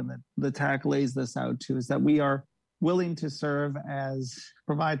do, and the TAC lays this out too, is that we are willing to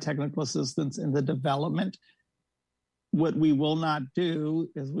provide technical assistance in the development. What we will not do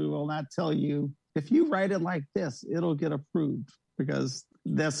is we will not tell you, if you write it like this, it'll get approved, because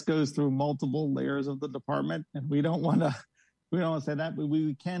this goes through multiple layers of the department, and we don't want to say that, but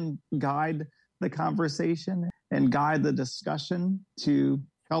we can guide the conversation and guide the discussion to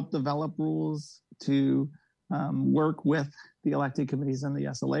help develop rules, to work with the elected committees and the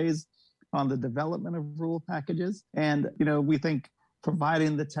SLAs on the development of rule packages. And, we think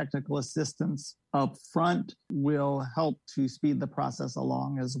providing the technical assistance up front will help to speed the process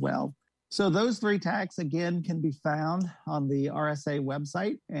along as well. So those 3 tacks, again, can be found on the RSA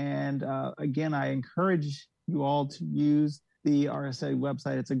website. And again, I encourage you all to use the RSA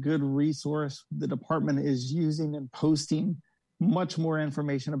website. It's a good resource. The department is using and posting much more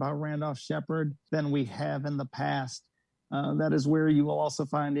information about Randolph-Sheppard than we have in the past. That is where you will also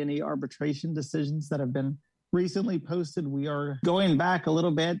find any arbitration decisions that have been recently posted. We are going back a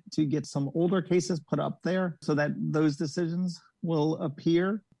little bit to get some older cases put up there so that those decisions will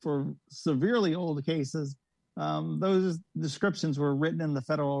appear. For severely old cases, those descriptions were written in the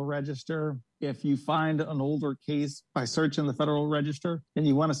Federal Register. If you find an older case by searching the Federal Register and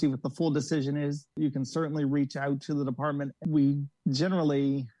you want to see what the full decision is, you can certainly reach out to the department. We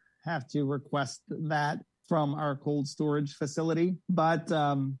generally have to request that from our cold storage facility, but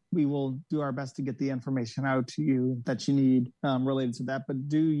we will do our best to get the information out to you that you need related to that. But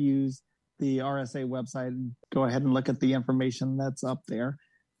do use the RSA website and go ahead and look at the information that's up there.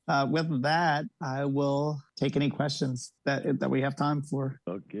 With that, I will take any questions that we have time for.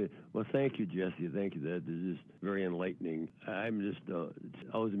 Okay. Well, thank you, Jesse. Thank you. That is just very enlightening. I'm just,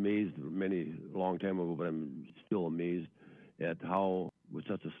 I was amazed a long time ago, but I'm still amazed at how, with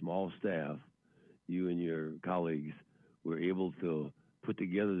such a small staff, you and your colleagues were able to put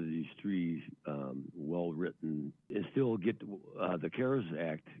together these 3 well-written and still get the CARES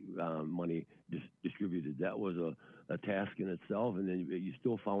Act money distributed. That was a task in itself, and then you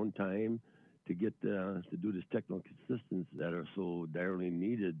still found time to get to do this technical assistance that are so direly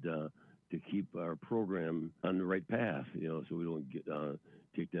needed to keep our program on the right path. So we don't get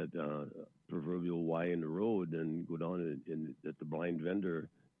take that proverbial Y in the road and go down and that the blind vendor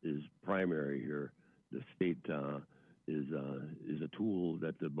is primary here. The state is a tool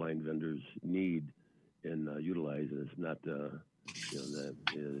that the blind vendors need and utilize, and it's not the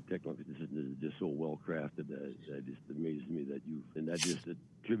technical assistance is just so well crafted that it just amazes me and that just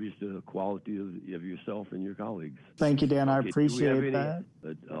attributes to the quality of yourself and your colleagues. Thank you, Dan. I appreciate that.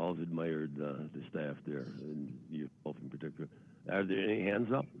 I always admired the staff there and yourself in particular. Are there any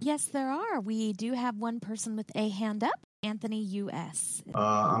hands up? Yes, there are. We do have one person with a hand up. Anthony U.S.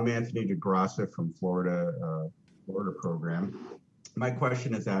 I'm Anthony DeGrassa from Florida program. My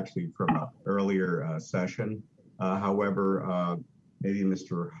question is actually from an earlier session. However, maybe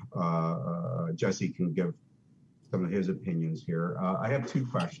Mr. Jesse can give some of his opinions here. I have 2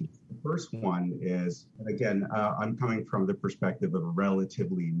 questions. The first one is, again, I'm coming from the perspective of a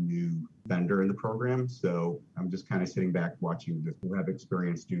relatively new vendor in the program. So I'm just kind of sitting back watching the who have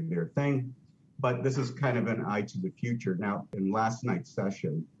experience do their thing. But this is kind of an eye to the future. Now, in last night's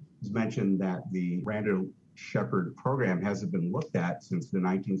session, it was mentioned that the Randolph-Sheppard program hasn't been looked at since the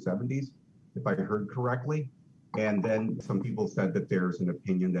 1970s, if I heard correctly. And then some people said that there's an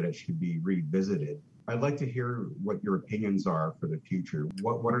opinion that it should be revisited. I'd like to hear what your opinions are for the future.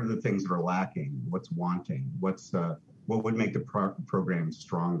 What are the things that are lacking? What's wanting? What would make the program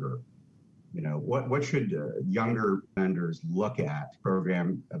stronger? What should younger vendors look at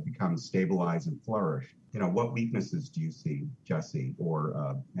program become stabilized and flourish? What weaknesses do you see, Jesse,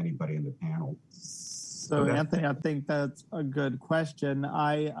 or anybody in the panel? So Anthony, I think that's a good question.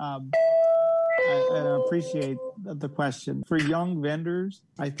 I appreciate the question. For young vendors,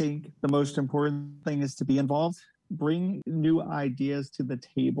 I think the most important thing is to be involved, bring new ideas to the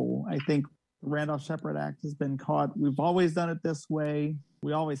table. I think the Randolph-Sheppard Act has been caught. We've always done it this way.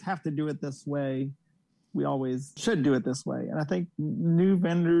 We always have to do it this way. We always should do it this way. And I think new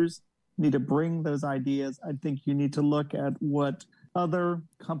vendors need to bring those ideas. I think you need to look at what other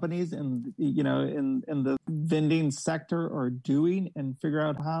companies in the vending sector are doing and figure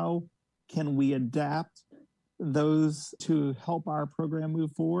out how can we adapt those to help our program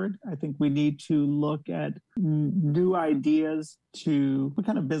move forward. I think we need to look at new ideas to what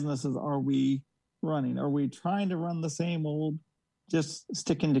kind of businesses are we running? Are we trying to run the same old, just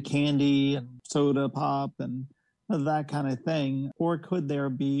sticking to candy and soda pop and that kind of thing? Or could there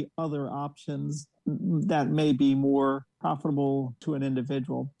be other options that may be more profitable to an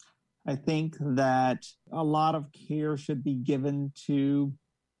individual? I think that a lot of care should be given to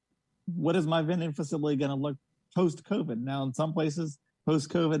what is my vending facility going to look post-COVID? Now, in some places,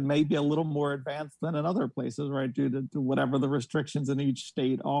 post-COVID may be a little more advanced than in other places, right, due to whatever the restrictions in each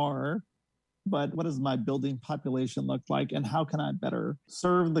state are. But what does my building population look like, and how can I better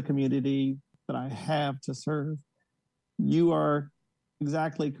serve the community that I have to serve? You are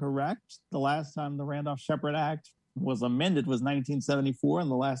exactly correct. The last time the Randolph-Shepard Act was amended was 1974,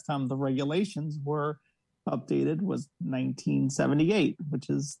 and the last time the regulations were updated was 1978, which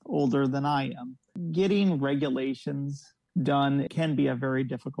is older than I am. Getting regulations done can be a very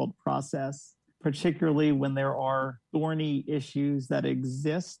difficult process, particularly when there are thorny issues that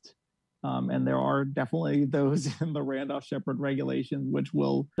exist. And there are definitely those in the Randolph-Shepard regulations, which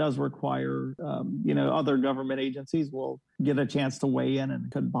does require, other government agencies will get a chance to weigh in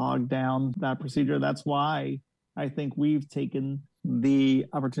and could bog down that procedure. That's why I think we've taken the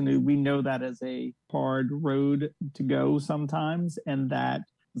opportunity. We know that is a hard road to go sometimes, and that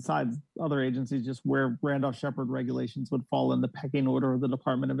besides other agencies, just where Randolph-Shepard regulations would fall in the pecking order of the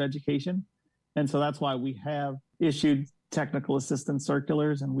Department of Education. And so that's why we have issued technical assistance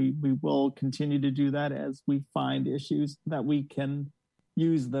circulars, and we will continue to do that as we find issues that we can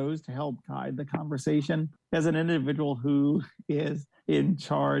use those to help guide the conversation. As an individual who is in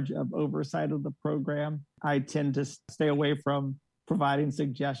charge of oversight of the program, I tend to stay away from providing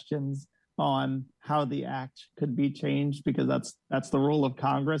suggestions on how the act could be changed, because that's the role of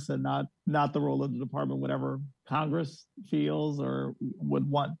Congress and not the role of the department. Whatever Congress feels or would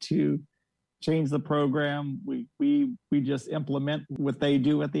want to change the program, we just implement what they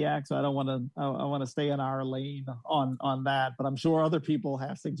do with the act. So I want to stay in our lane on that. But I'm sure other people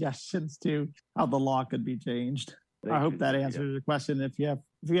have suggestions to how the law could be changed. I hope that answers your question. If you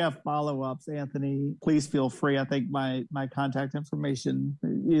have follow-ups, Anthony, please feel free. I think my contact information,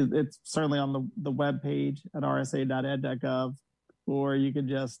 it's certainly on the webpage at rsa.ed.gov, or you can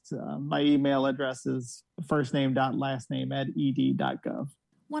just, my email address is firstname.lastname@ed.gov.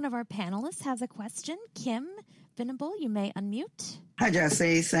 One of our panelists has a question. Kim Venable, you may unmute. Hi,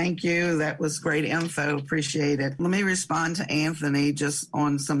 Jesse. Thank you. That was great info. Appreciate it. Let me respond to Anthony just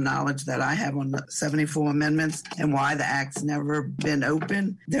on some knowledge that I have on the 74 amendments and why the act's never been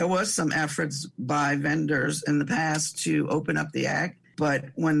open. There was some efforts by vendors in the past to open up the act, but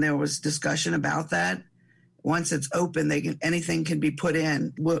when there was discussion about that, once it's open, anything can be put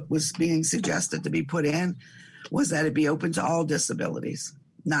in. What was being suggested to be put in was that it be open to all disabilities,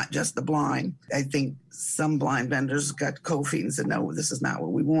 not just the blind. I think some blind vendors got cold feet and said, no, this is not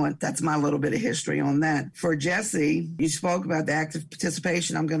what we want. That's my little bit of history on that. For Jesse, you spoke about the active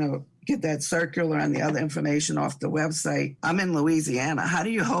participation. I'm going to get that circular and the other information off the website. I'm in Louisiana. How do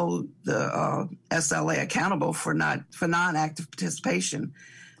you hold the SLA accountable for non-active participation?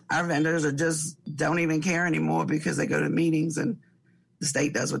 Our vendors don't even care anymore because they go to meetings and the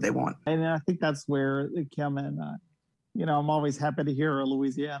state does what they want. And I think that's where Kim and I'm always happy to hear a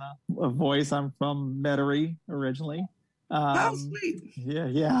Louisiana voice. I'm from Metairie originally. Sweet.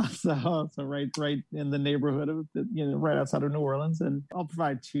 Yeah. So right in the neighborhood of, right outside of New Orleans. And I'll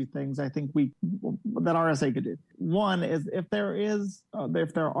provide two things I think that RSA could do. One is if there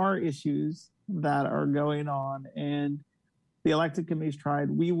are issues that are going on and the elected committee's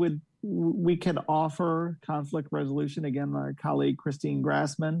tried, we could offer conflict resolution. Again, my colleague Christine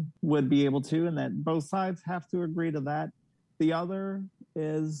Grassman would be able to, and that both sides have to agree to that. The other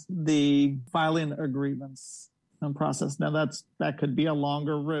is the filing agreements process. Now that could be a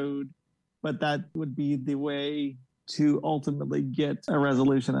longer road, but that would be the way to ultimately get a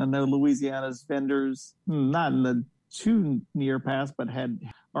resolution. I know Louisiana's vendors, not in the too near past, but had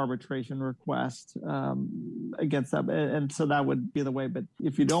arbitration requests against that, and so that would be the way. But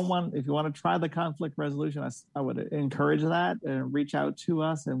if you want to try the conflict resolution, I would encourage that and reach out to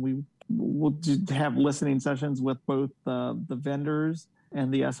us, and we will have listening sessions with both the vendors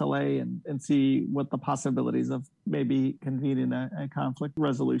and the SLA and see what the possibilities of maybe convening a conflict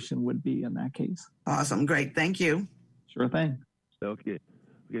resolution would be in that case. Awesome, great, thank you. Sure thing. Okay.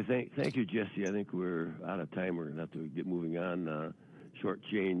 Thank you, Jesse. I think we're out of time. We're going to have to get moving on. Short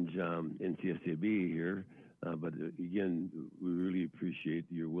change NCSAB here. But again, we really appreciate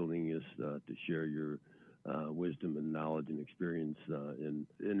your willingness to share your wisdom and knowledge and experience and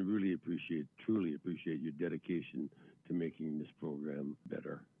really truly appreciate your dedication to making this program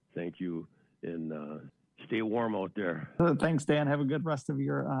better. Thank you, and stay warm out there. Thanks, Dan. Have a good rest of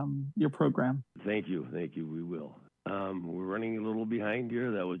your program. Thank you. We will. We're running a little behind here.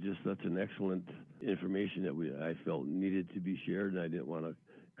 That was such an excellent information that I felt needed to be shared, and I didn't want to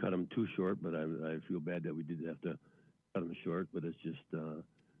cut them too short, but I feel bad that we did have to cut them short, but it's just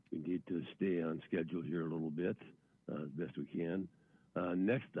we need to stay on schedule here a little bit as best we can.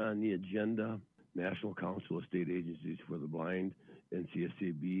 Next on the agenda, National Council of State Agencies for the Blind,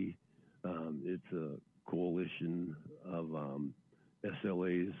 NCSAB. It's a coalition of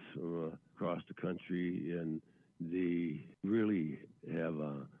SLAs across the country, and they really have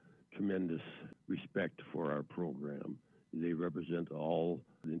a tremendous respect for our program. They represent the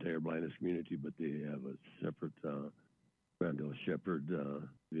entire blindness community, but they have a separate Randall Shepard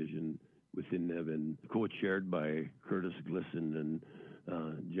vision within them, and co-chaired by Curtis Glisson and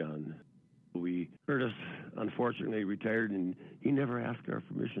John. Curtis unfortunately retired, and he never asked our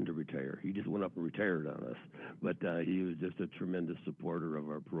permission to retire. He just went up and retired on us. But he was just a tremendous supporter of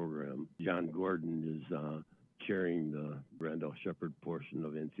our program. John Gordon is chairing the Randall Shepard portion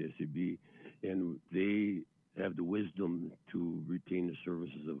of NCSAB, and they have the wisdom to retain the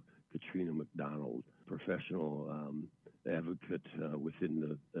services of Katrina McDonald, professional advocate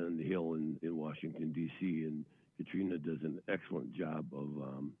within the Hill in Washington, D.C., and Katrina does an excellent job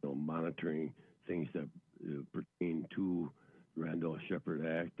of monitoring things that pertain to the Randall Shepard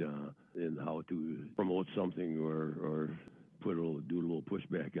Act and how to promote something or do a little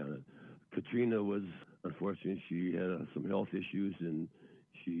pushback on it. Katrina was, unfortunately, she had some health issues and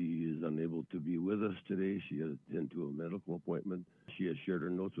she is unable to be with us today. She had to attend to a medical appointment. She has shared her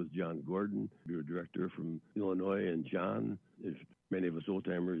notes with John Gordon, Bureau Director from Illinois, and John, if many of us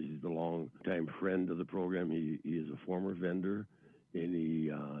old-timers, he's a long-time friend of the program. He is a former vendor, and he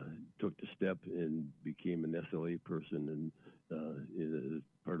took the step and became an SLA person and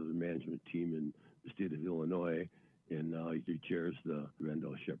part of the management team in the state of Illinois, and now he chairs the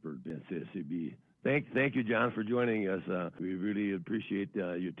Randall Shepard NCSAB. Thank you, John, for joining us. We really appreciate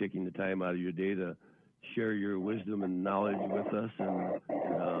you taking the time out of your day to share your wisdom and knowledge with us and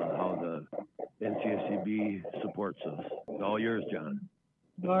how the NCSAB supports us. It's all yours, John.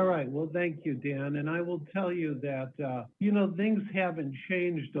 All right. Well, thank you, Dan. And I will tell you that, things haven't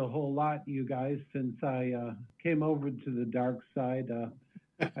changed a whole lot, you guys, since I came over to the dark side.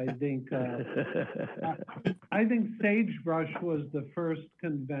 I think Sagebrush was the first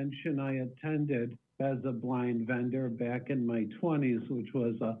convention I attended as a blind vendor back in my 20s, which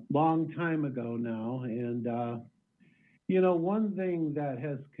was a long time ago now. And, one thing that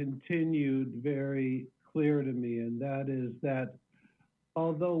has continued very clear to me, and that is that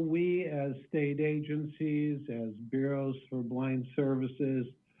although we as state agencies, as bureaus for blind services,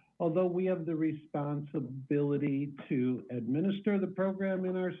 although we have the responsibility to administer the program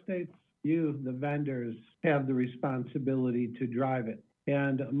in our states, you, the vendors, have the responsibility to drive it.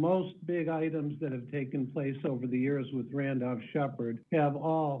 And most big items that have taken place over the years with Randolph Shepard have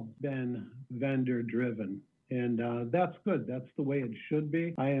all been vendor driven. And that's good. That's the way it should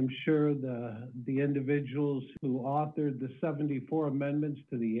be. I am sure the individuals who authored the 74 amendments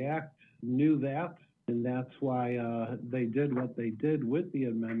to the Act knew that. And that's why they did what they did with the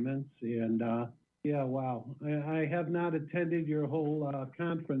amendments. And yeah, wow. I have not attended your whole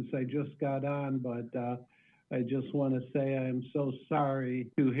conference. I just got on, but I just want to say I am so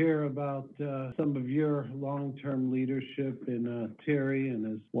sorry to hear about some of your long-term leadership in Terry and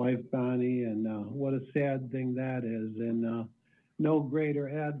his wife, Bonnie, and what a sad thing that is. And no greater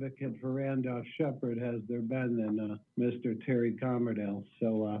advocate for Randolph Shepard has there been than Mr. Terry Commerdale.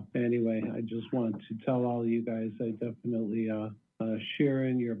 So anyway, I just want to tell all you guys I definitely share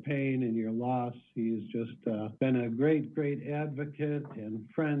in your pain and your loss. He's just been a great, great advocate and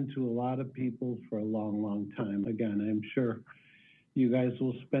friend to a lot of people for a long, long time. Again, I'm sure you guys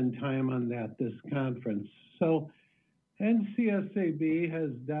will spend time on that this conference. So NCSAB has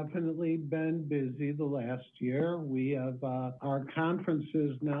definitely been busy the last year. We have our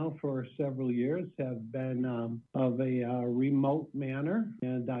conferences now for several years have been of a remote manner.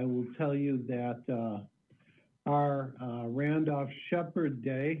 And I will tell you that our Randolph Shepard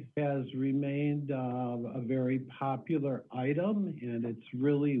Day has remained a very popular item, and it's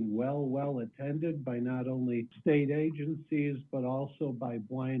really well attended by not only state agencies, but also by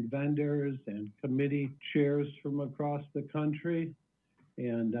blind vendors and committee chairs from across the country.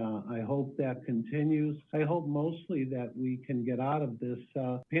 And I hope that continues. I hope mostly that we can get out of this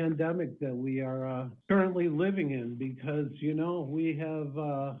pandemic that we are currently living in, because,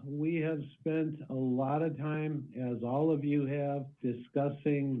 we have spent a lot of time, as all of you have,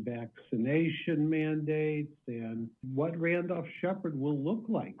 discussing vaccination mandates and what Randolph Shepard will look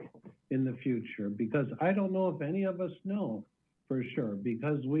like in the future, because I don't know if any of us know for sure,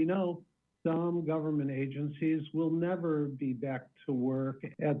 because we know some government agencies will never be back to work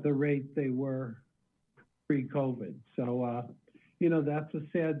at the rate they were pre-COVID. So, that's a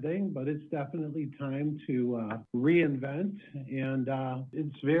sad thing, but it's definitely time to reinvent. And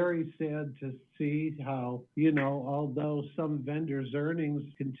it's very sad to see how, although some vendors' earnings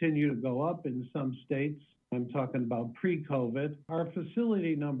continue to go up in some states, I'm talking about pre-COVID, our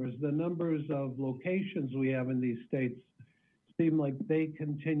facility numbers, the numbers of locations we have in these states, seem like they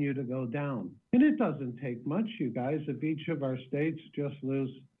continue to go down. And it doesn't take much, you guys, if each of our states just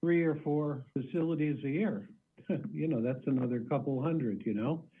lose 3 or 4 facilities a year. that's another couple hundred,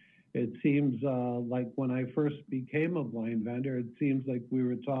 It seems like when I first became a blind vendor, it seems like we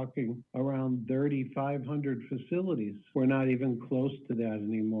were talking around 3,500 facilities. We're not even close to that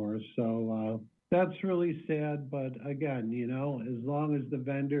anymore. So that's really sad. But again, as long as the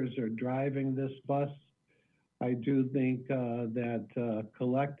vendors are driving this bus, I do think that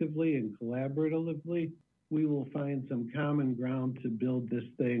collectively and collaboratively, we will find some common ground to build this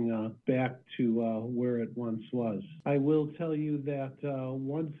thing back to where it once was. I will tell you that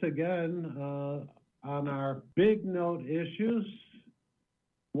once again, on our big note issues,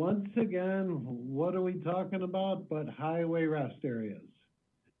 once again, what are we talking about but highway rest areas?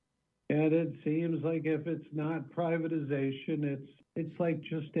 And it seems like if it's not privatization, it's like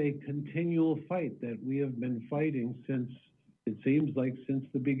just a continual fight that we have been fighting since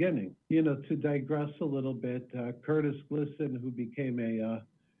the beginning. To digress a little bit, Curtis Glisson, who became a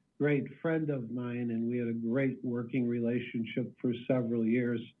great friend of mine, and we had a great working relationship for several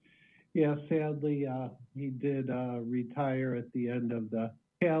years. Yeah, sadly, he did retire at the end of the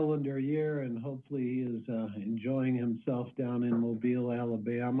calendar year, and hopefully he is enjoying himself down in Mobile,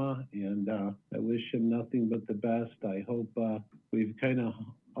 Alabama, and I wish him nothing but the best. I hope we've kind of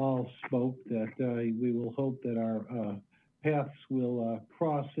all spoke that we will hope that our paths will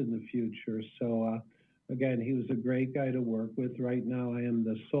cross in the future. So again, he was a great guy to work with. Right now, I am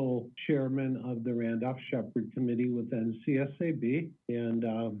the sole chairman of the Randolph-Sheppard Committee with NCSAB, and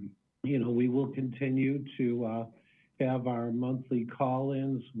we will continue to have our monthly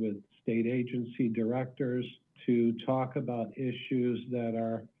call-ins with state agency directors to talk about issues that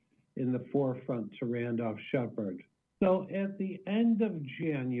are in the forefront to Randolph-Sheppard. So at the end of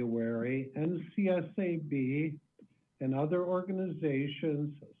January, NCSAB and other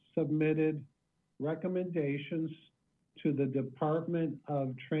organizations submitted recommendations to the Department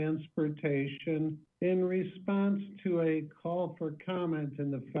of Transportation in response to a call for comment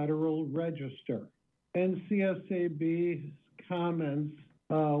in the Federal Register. NCSAB's comments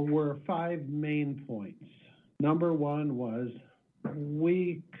were 5 main points. Number one was,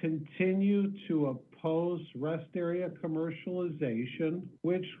 we continue to oppose rest area commercialization,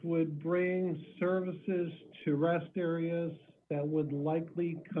 which would bring services to rest areas that would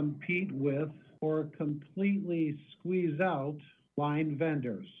likely compete with or completely squeeze out blind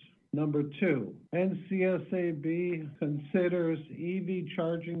vendors. Number two, NCSAB considers EV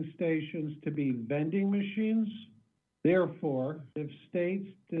charging stations to be vending machines. Therefore, if states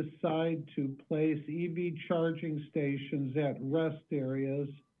decide to place EV charging stations at rest areas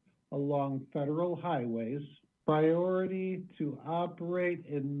along federal highways, priority to operate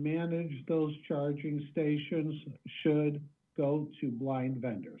and manage those charging stations should go to blind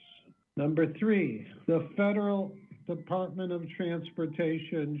vendors. Number three, the Federal Department of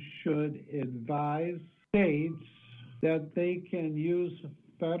Transportation should advise states that they can use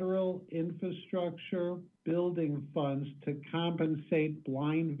federal infrastructure building funds to compensate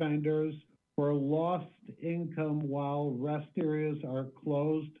blind vendors for lost income while rest areas are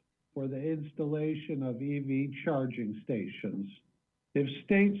closed for the installation of EV charging stations, if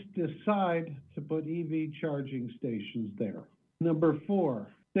states decide to put EV charging stations there. Number four,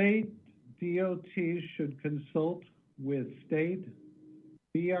 state DOTs should consult with state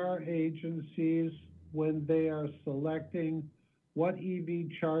VR agencies when they are selecting what EV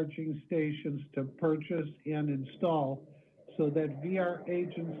charging stations to purchase and install, so that VR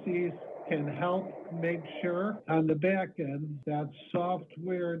agencies can help make sure on the back end that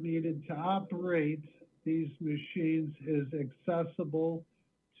software needed to operate these machines is accessible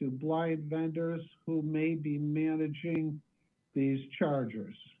to blind vendors who may be managing these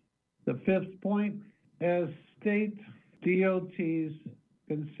chargers. The fifth point, as state DOTs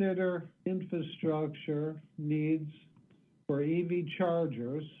consider infrastructure needs for EV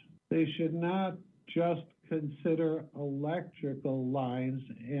chargers, they should not just consider electrical lines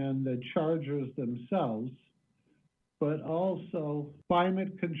and the chargers themselves, but also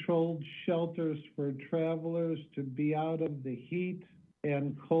climate-controlled shelters for travelers to be out of the heat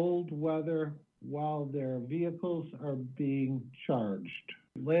and cold weather while their vehicles are being charged.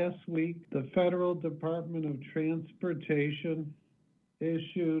 Last week, the Federal Department of Transportation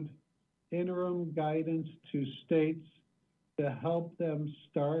issued interim guidance to states to help them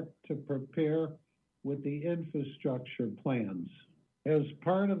start to prepare with the infrastructure plans. As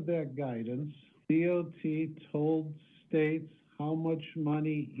part of that guidance, DOT told states how much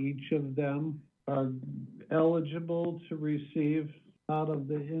money each of them are eligible to receive out of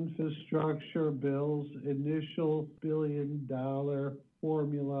the infrastructure bill's initial $1 billion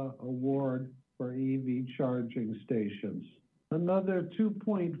formula award for EV charging stations. Another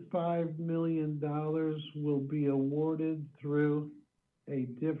 $2.5 million will be awarded through a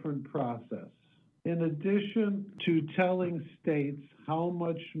different process. In addition to telling states how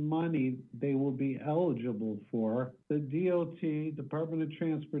much money they will be eligible for, the DOT, Department of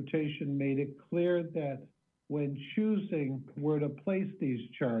Transportation, made it clear that when choosing where to place these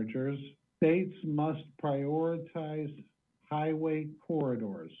chargers, states must prioritize highway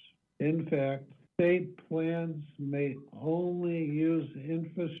corridors. In fact, state plans may only use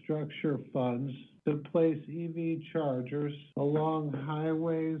infrastructure funds to place EV chargers along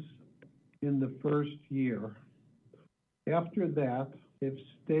highways in the first year. After that, if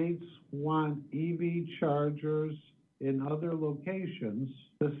states want EV chargers in other locations,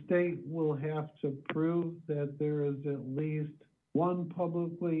 the state will have to prove that there is at least one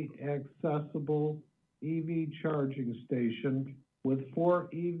publicly accessible EV charging station with 4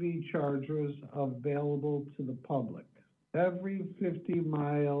 EV chargers available to the public every 50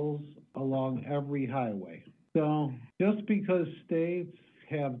 miles along every highway. So just because states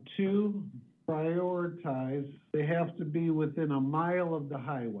have 2 prioritized, they have to be within a mile of the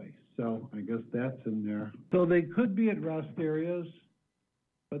highway. So I guess that's in there. So they could be at rest areas,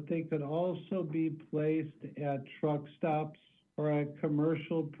 but they could also be placed at truck stops or at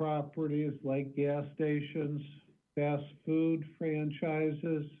commercial properties like gas stations, fast food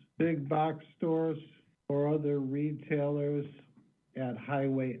franchises, big box stores, or other retailers at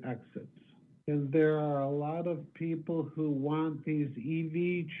highway exits. And there are a lot of people who want these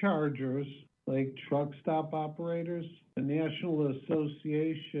EV chargers, like truck stop operators, the National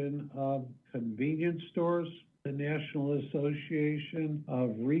Association of Convenience Stores, the National Association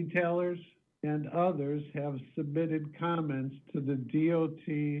of Retailers, and others have submitted comments to the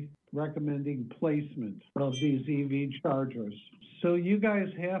DOT recommending placement of these EV chargers. So you guys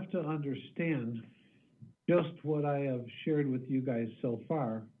have to understand just what I have shared with you guys so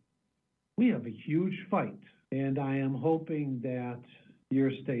far. We have a huge fight, and I am hoping that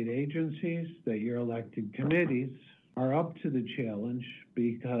your state agencies, that your elected committees are up to the challenge,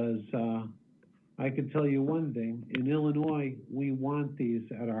 because I can tell you one thing, in Illinois, we want these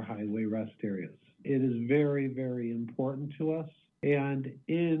at our highway rest areas. It is very, very important to us. And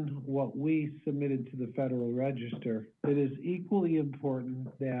in what we submitted to the Federal Register, it is equally important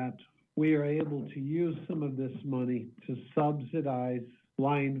that we are able to use some of this money to subsidize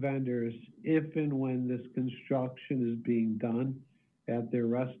blind vendors if and when this construction is being done at their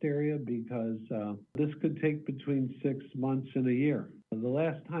rest area, because this could take between 6 months and a year. The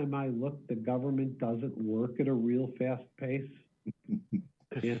last time I looked, the government doesn't work at a real fast pace.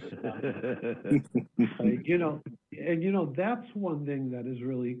 That's one thing that is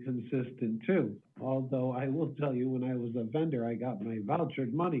really consistent too. Although I will tell you, when I was a vendor, I got my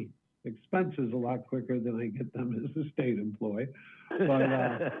vouchered money expenses a lot quicker than I get them as a state employee.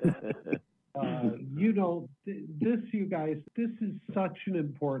 But you guys, this is such an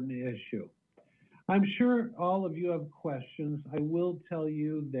important issue. I'm sure all of you have questions. I will tell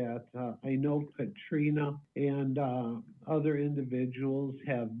you that I know Katrina and other individuals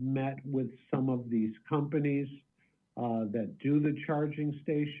have met with some of these companies that do the charging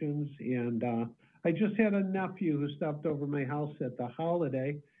stations. And I just had a nephew who stopped over my house at the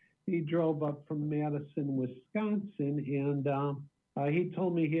holiday. He drove up from Madison, Wisconsin, and he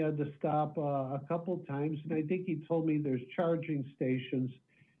told me he had to stop a couple times. And I think he told me there's charging stations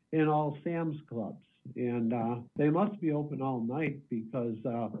in all Sam's Clubs. And they must be open all night, because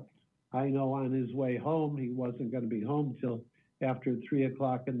I know on his way home, he wasn't going to be home till after 3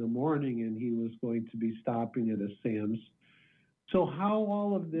 o'clock in the morning, and he was going to be stopping at a Sam's. So how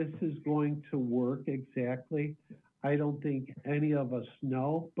all of this is going to work exactly, I don't think any of us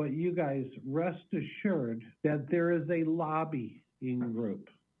know, but you guys rest assured that there is a lobbying group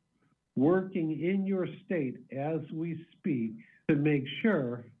working in your state as we speak to make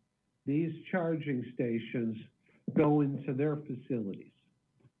sure these charging stations go into their facilities.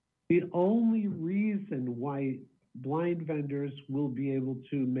 The only reason why blind vendors will be able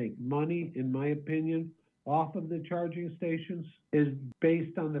to make money, in my opinion, off of the charging stations is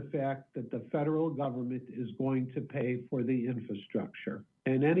based on the fact that the federal government is going to pay for the infrastructure.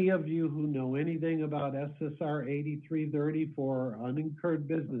 And any of you who know anything about SSR 8330 for unincurred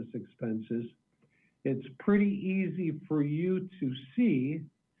business expenses, it's pretty easy for you to see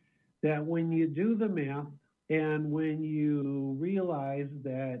that when you do the math and when you realize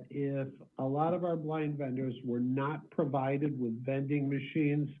that if a lot of our blind vendors were not provided with vending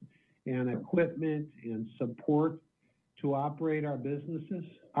machines and equipment and support to operate our businesses,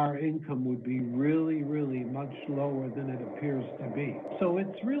 our income would be really, really much lower than it appears to be. So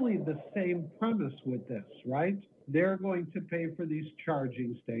it's really the same premise with this, right? they're going to pay for these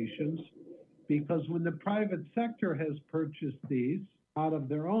charging stations, because when the private sector has purchased these out of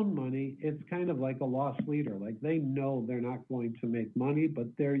their own money, it's kind of like a loss leader. Like they know they're not going to make money, but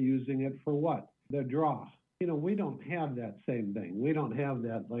they're using it for what? The draw. You know, we don't have that same thing. We don't have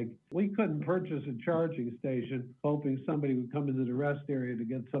that. Like, we couldn't purchase a charging station hoping somebody would come into the rest area to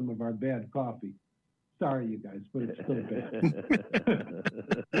get some of our bad coffee. Sorry, you guys, but it's still bad.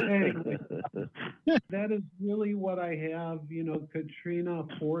 Anyway, that is really what I have. You know, Katrina,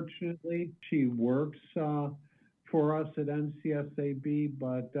 fortunately, she works for us at NCSAB,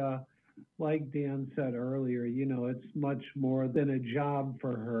 but like Dan said earlier, you know, it's much more than a job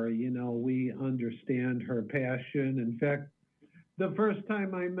for her. You know, we understand her passion. In fact, the first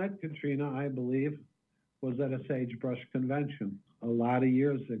time I met Katrina, I believe, was at a Sagebrush convention a lot of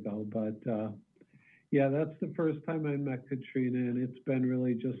years ago. But yeah, that's the first time I met Katrina, and it's been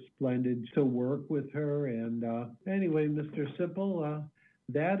really just splendid to work with her. And anyway, Mr. Sipple,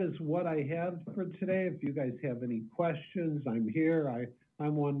 that is what I have for today. If you guys have any questions, I'm here.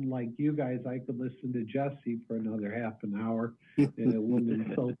 I'm one like you guys. I could listen to Jesse for another half an hour, and it wouldn't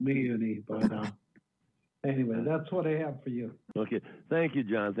insult me any. But anyway, that's what I have for you. Okay. Thank you,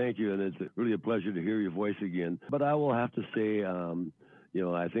 John. Thank you. And it's really a pleasure to hear your voice again. But I will have to say, you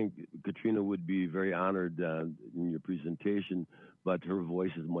know, I think Katrina would be very honored in your presentation, but her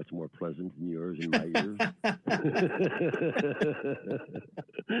voice is much more pleasant than yours in my ears.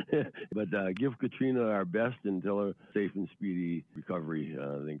 But give Katrina our best and tell her safe and speedy recovery.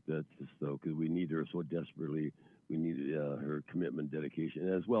 I think that's just so, because we need her so desperately. We need her commitment, dedication,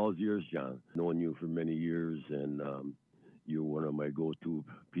 as well as yours, John. Knowing you for many years, and you're one of my go-to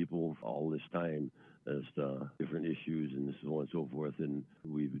people all this time as different issues and so on and so forth. And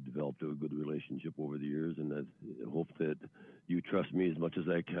we've developed a good relationship over the years, and I hope that you trust me as much as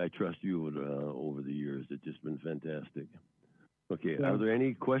I trust you over the years. It's just been fantastic. Okay, are there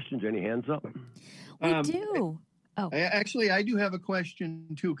any questions, any hands up? We do. Oh, I do have a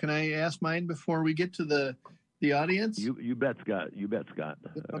question too. Can I ask mine before we get to the audience? You bet, Scott. You bet, Scott.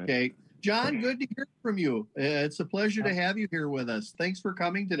 Okay. Right. John, good to hear from you. It's a pleasure to have you here with us. Thanks for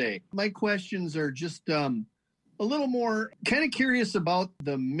coming today. My questions are just a little more kind of curious about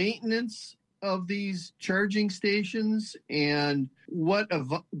the maintenance of these charging stations and what a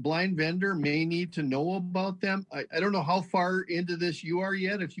blind vendor may need to know about them. I don't know how far into this you are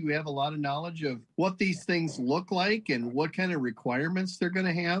yet, if you have a lot of knowledge of what these things look like and what kind of requirements they're going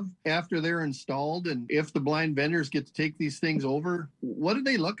to have after they're installed. And if the blind vendors get to take these things over, what are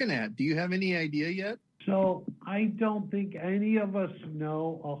they looking at? Do you have any idea yet? So I don't think any of us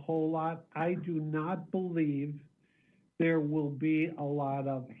know a whole lot. I do not believe there will be a lot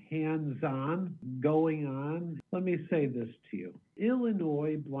of hands-on going on. Let me say this to you.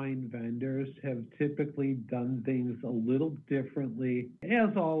 Illinois blind vendors have typically done things a little differently,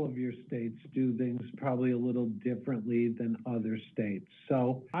 as all of your states do things probably a little differently than other states.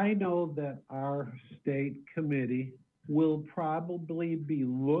 So I know that our state committee will probably be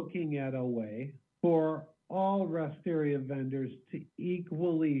looking at a way for all rest area vendors to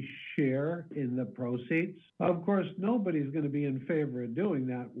equally share in the proceeds. Of course, nobody's going to be in favor of doing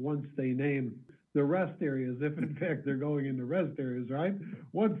that once they name the rest areas, if in fact they're going into rest areas, right?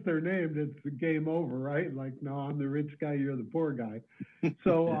 Once they're named, it's the game over, right? Like, no, I'm the rich guy, you're the poor guy.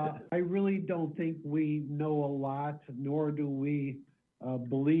 So I really don't think we know a lot, nor do we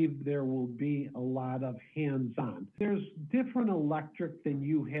believe there will be a lot of hands-on. There's different electric than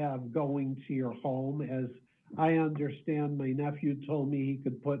you have going to your home. As I understand, my nephew told me he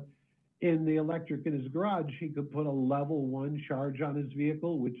could put in the electric in his garage, he could put a level 1 charge on his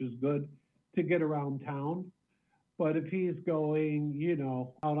vehicle, which is good to get around town. But if he's going, you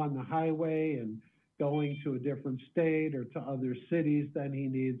know, out on the highway and going to a different state or to other cities, then he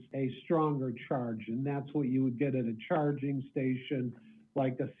needs a stronger charge. And that's what you would get at a charging station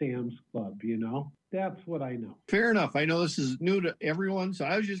like a Sam's Club, you know? That's what I know. Fair enough. I know this is new to everyone, so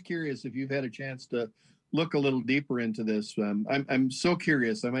I was just curious if you've had a chance to look a little deeper into this. I'm so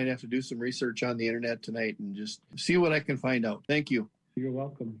curious. I might have to do some research on the internet tonight and just see what I can find out. Thank you. You're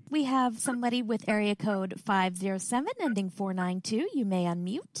welcome. We have somebody with area code 507 ending 492. You may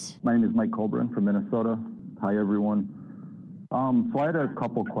unmute. My name is Mike Colburn from Minnesota. Hi, everyone. So I had a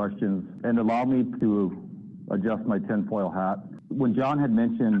couple questions, and allow me to adjust my tinfoil hat. When John had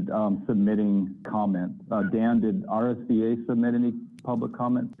mentioned submitting comment, Dan, did RSVA submit any public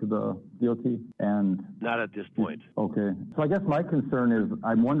comment to the DOT? And not at this point. Okay. So I guess my concern is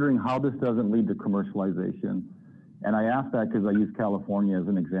I'm wondering how this doesn't lead to commercialization. And I ask that because I use California as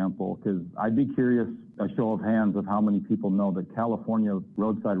an example, because I'd be curious, a show of hands, of how many people know that California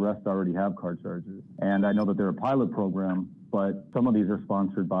roadside rests already have car chargers. And I know that they're a pilot program, but some of these are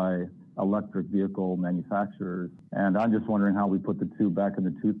sponsored by electric vehicle manufacturers. And I'm just wondering how we put the two back in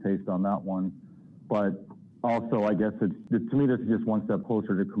the toothpaste on that one. But also, I guess to me, this is just one step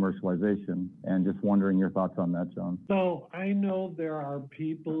closer to commercialization, and just wondering your thoughts on that, John. So I know there are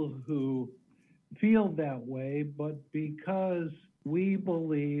people who feel that way, but because we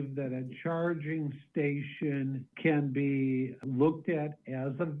believe that a charging station can be looked at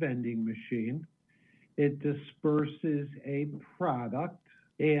as a vending machine, it disperses a product.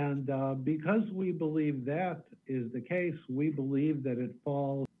 And because we believe that is the case, we believe that it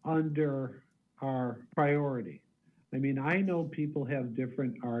falls under our priority. I mean, I know people have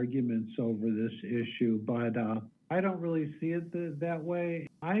different arguments over this issue, but I don't really see it that way.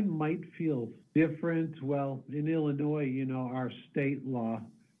 I might feel different. Well, in Illinois, you know, our state law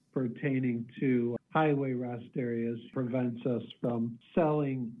pertaining to highway rest areas prevents us from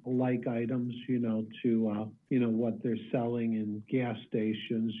selling like items, you know, to, what they're selling in gas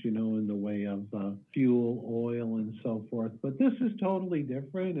stations, you know, in the way of fuel, oil, and so forth. But this is totally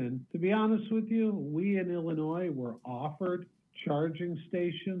different. And to be honest with you, we in Illinois were offered charging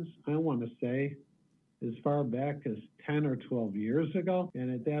stations, I want to say, as far back as 10 or 12 years ago.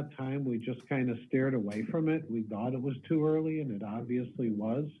 And at that time, we just kind of stared away from it. We thought it was too early, and it obviously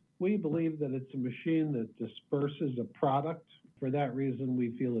was. We believe that it's a machine that disperses a product. For that reason,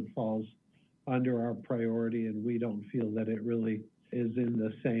 we feel it falls under our priority, and we don't feel that it really is in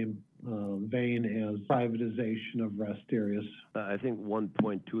the same vein as privatization of rest areas. I think one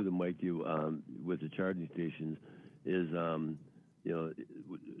point too that might do with the charging stations is,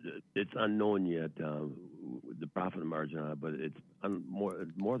 it's unknown yet the profit margin on it, but it's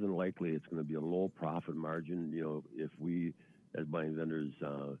more than likely it's going to be a low profit margin. You know, if we as blind vendors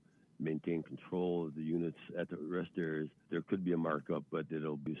maintain control of the units at the rest areas, there could be a markup, but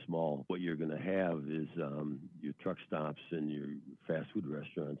it'll be small. What you're going to have is your truck stops and your fast food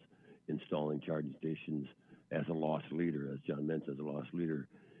restaurants installing charging stations as a loss leader, as John mentioned, as a loss leader.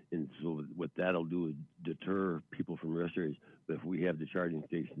 And so what that'll do is deter people from rest areas. But if we have the charging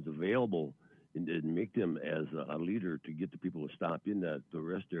stations available and make them as a leader to get the people to stop in the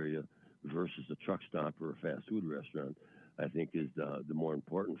rest area versus a truck stop or a fast food restaurant, I think is the more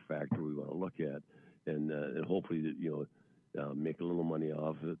important factor we want to look at, and hopefully make a little money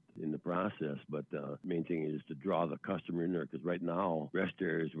off it in the process. But main thing is to draw the customer in there, because right now rest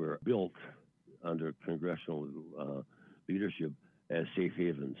areas were built under congressional leadership as safe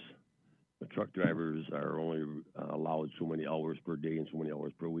havens. The truck drivers are only allowed so many hours per day and so many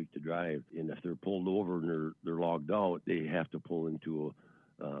hours per week to drive, and if they're pulled over and they're logged out, they have to pull into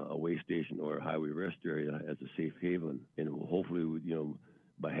a way station or a highway rest area as a safe haven. And hopefully,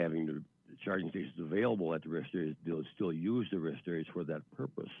 by having the charging stations available at the rest areas, they'll still use the rest areas for that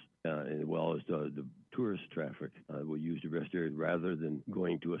purpose, as well as the tourist traffic will use the rest areas rather than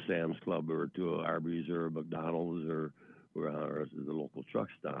going to a Sam's Club or to a Arby's or a McDonald's or the local truck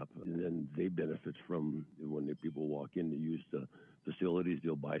stop. And then they benefit from, when the people walk in to use the facilities,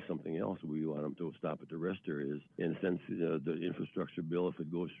 they'll buy something else. We want them to stop at the rest areas. And since the infrastructure bill, if it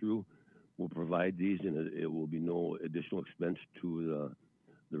goes through, will provide these, and it will be no additional expense to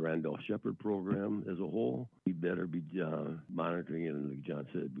the Randolph-Shepherd program as a whole. We better be monitoring it, and like John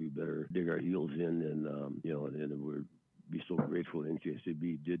said, we better dig our heels in, and we're be so grateful that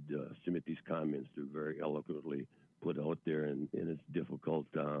NCSAB did submit these comments. They're very eloquently put out there, and it's difficult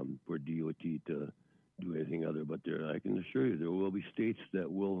for DOT to do anything other. But I can assure you there will be states that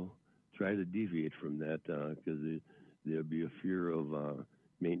will try to deviate from that, because there'll be a fear of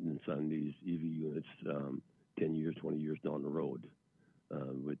maintenance on these EV units 10 years, 20 years down the road,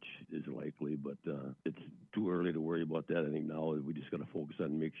 which is likely, but it's too early to worry about that. I think now we just got to focus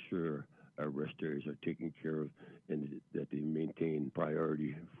on make sure our rest areas are taken care of and that they maintain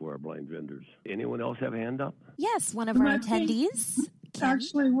priority for our blind vendors. Anyone else have a hand up? Yes, one of our attendees.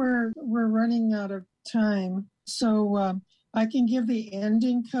 Actually, we're running out of time, so I can give the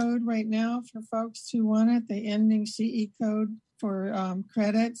ending code right now for folks who want it. The ending CE code for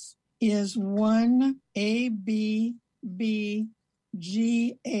credits is 1ABBGH.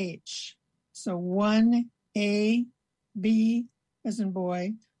 So 1AB as in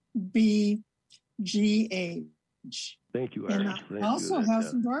boy, BGH. Thank you, And Irish. I also have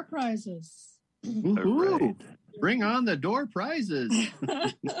some door prizes. Right. Bring on the door prizes.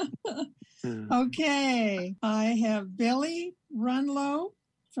 Okay, I have Billy Runlow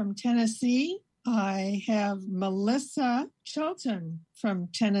from Tennessee. I have Melissa Chilton from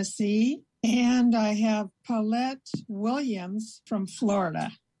Tennessee. And I have Paulette Williams from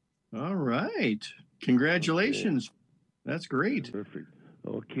Florida. All right. Congratulations. Okay. That's great. Perfect.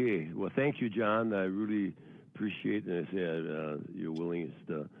 Okay. Well, thank you, John. I really appreciate, as I said, your willingness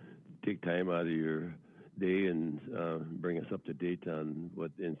to take time out of your day and bring us up to date on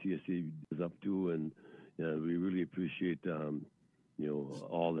what NCSC is up to. And we really appreciate,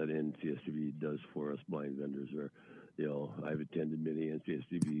 all that NCSCB does for us blind vendors. I've attended many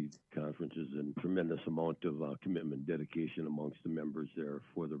NCSCB conferences and tremendous amount of commitment, dedication amongst the members there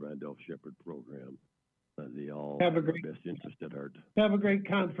for the Randolph Shepherd program. They all have their best interest at heart. Have a great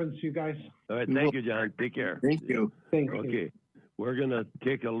conference, you guys. All right. Thank you, John. Take care. Thank you. Thank you. Okay. We're going to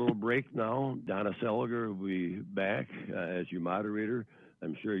take a little break now. Donna Seliger will be back as your moderator.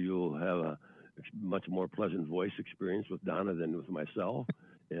 I'm sure you'll have a much more pleasant voice experience with Donna than with myself.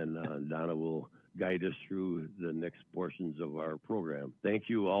 And Donna will guide us through the next portions of our program. Thank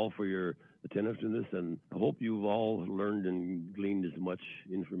you all for your attendance in this, and I hope you've all learned and gleaned as much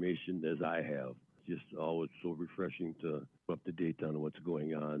information as I have. Just always so refreshing to be up to date on what's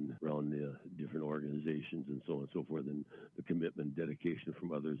going on around the different organizations and so on and so forth, and the commitment, dedication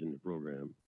from others in the program.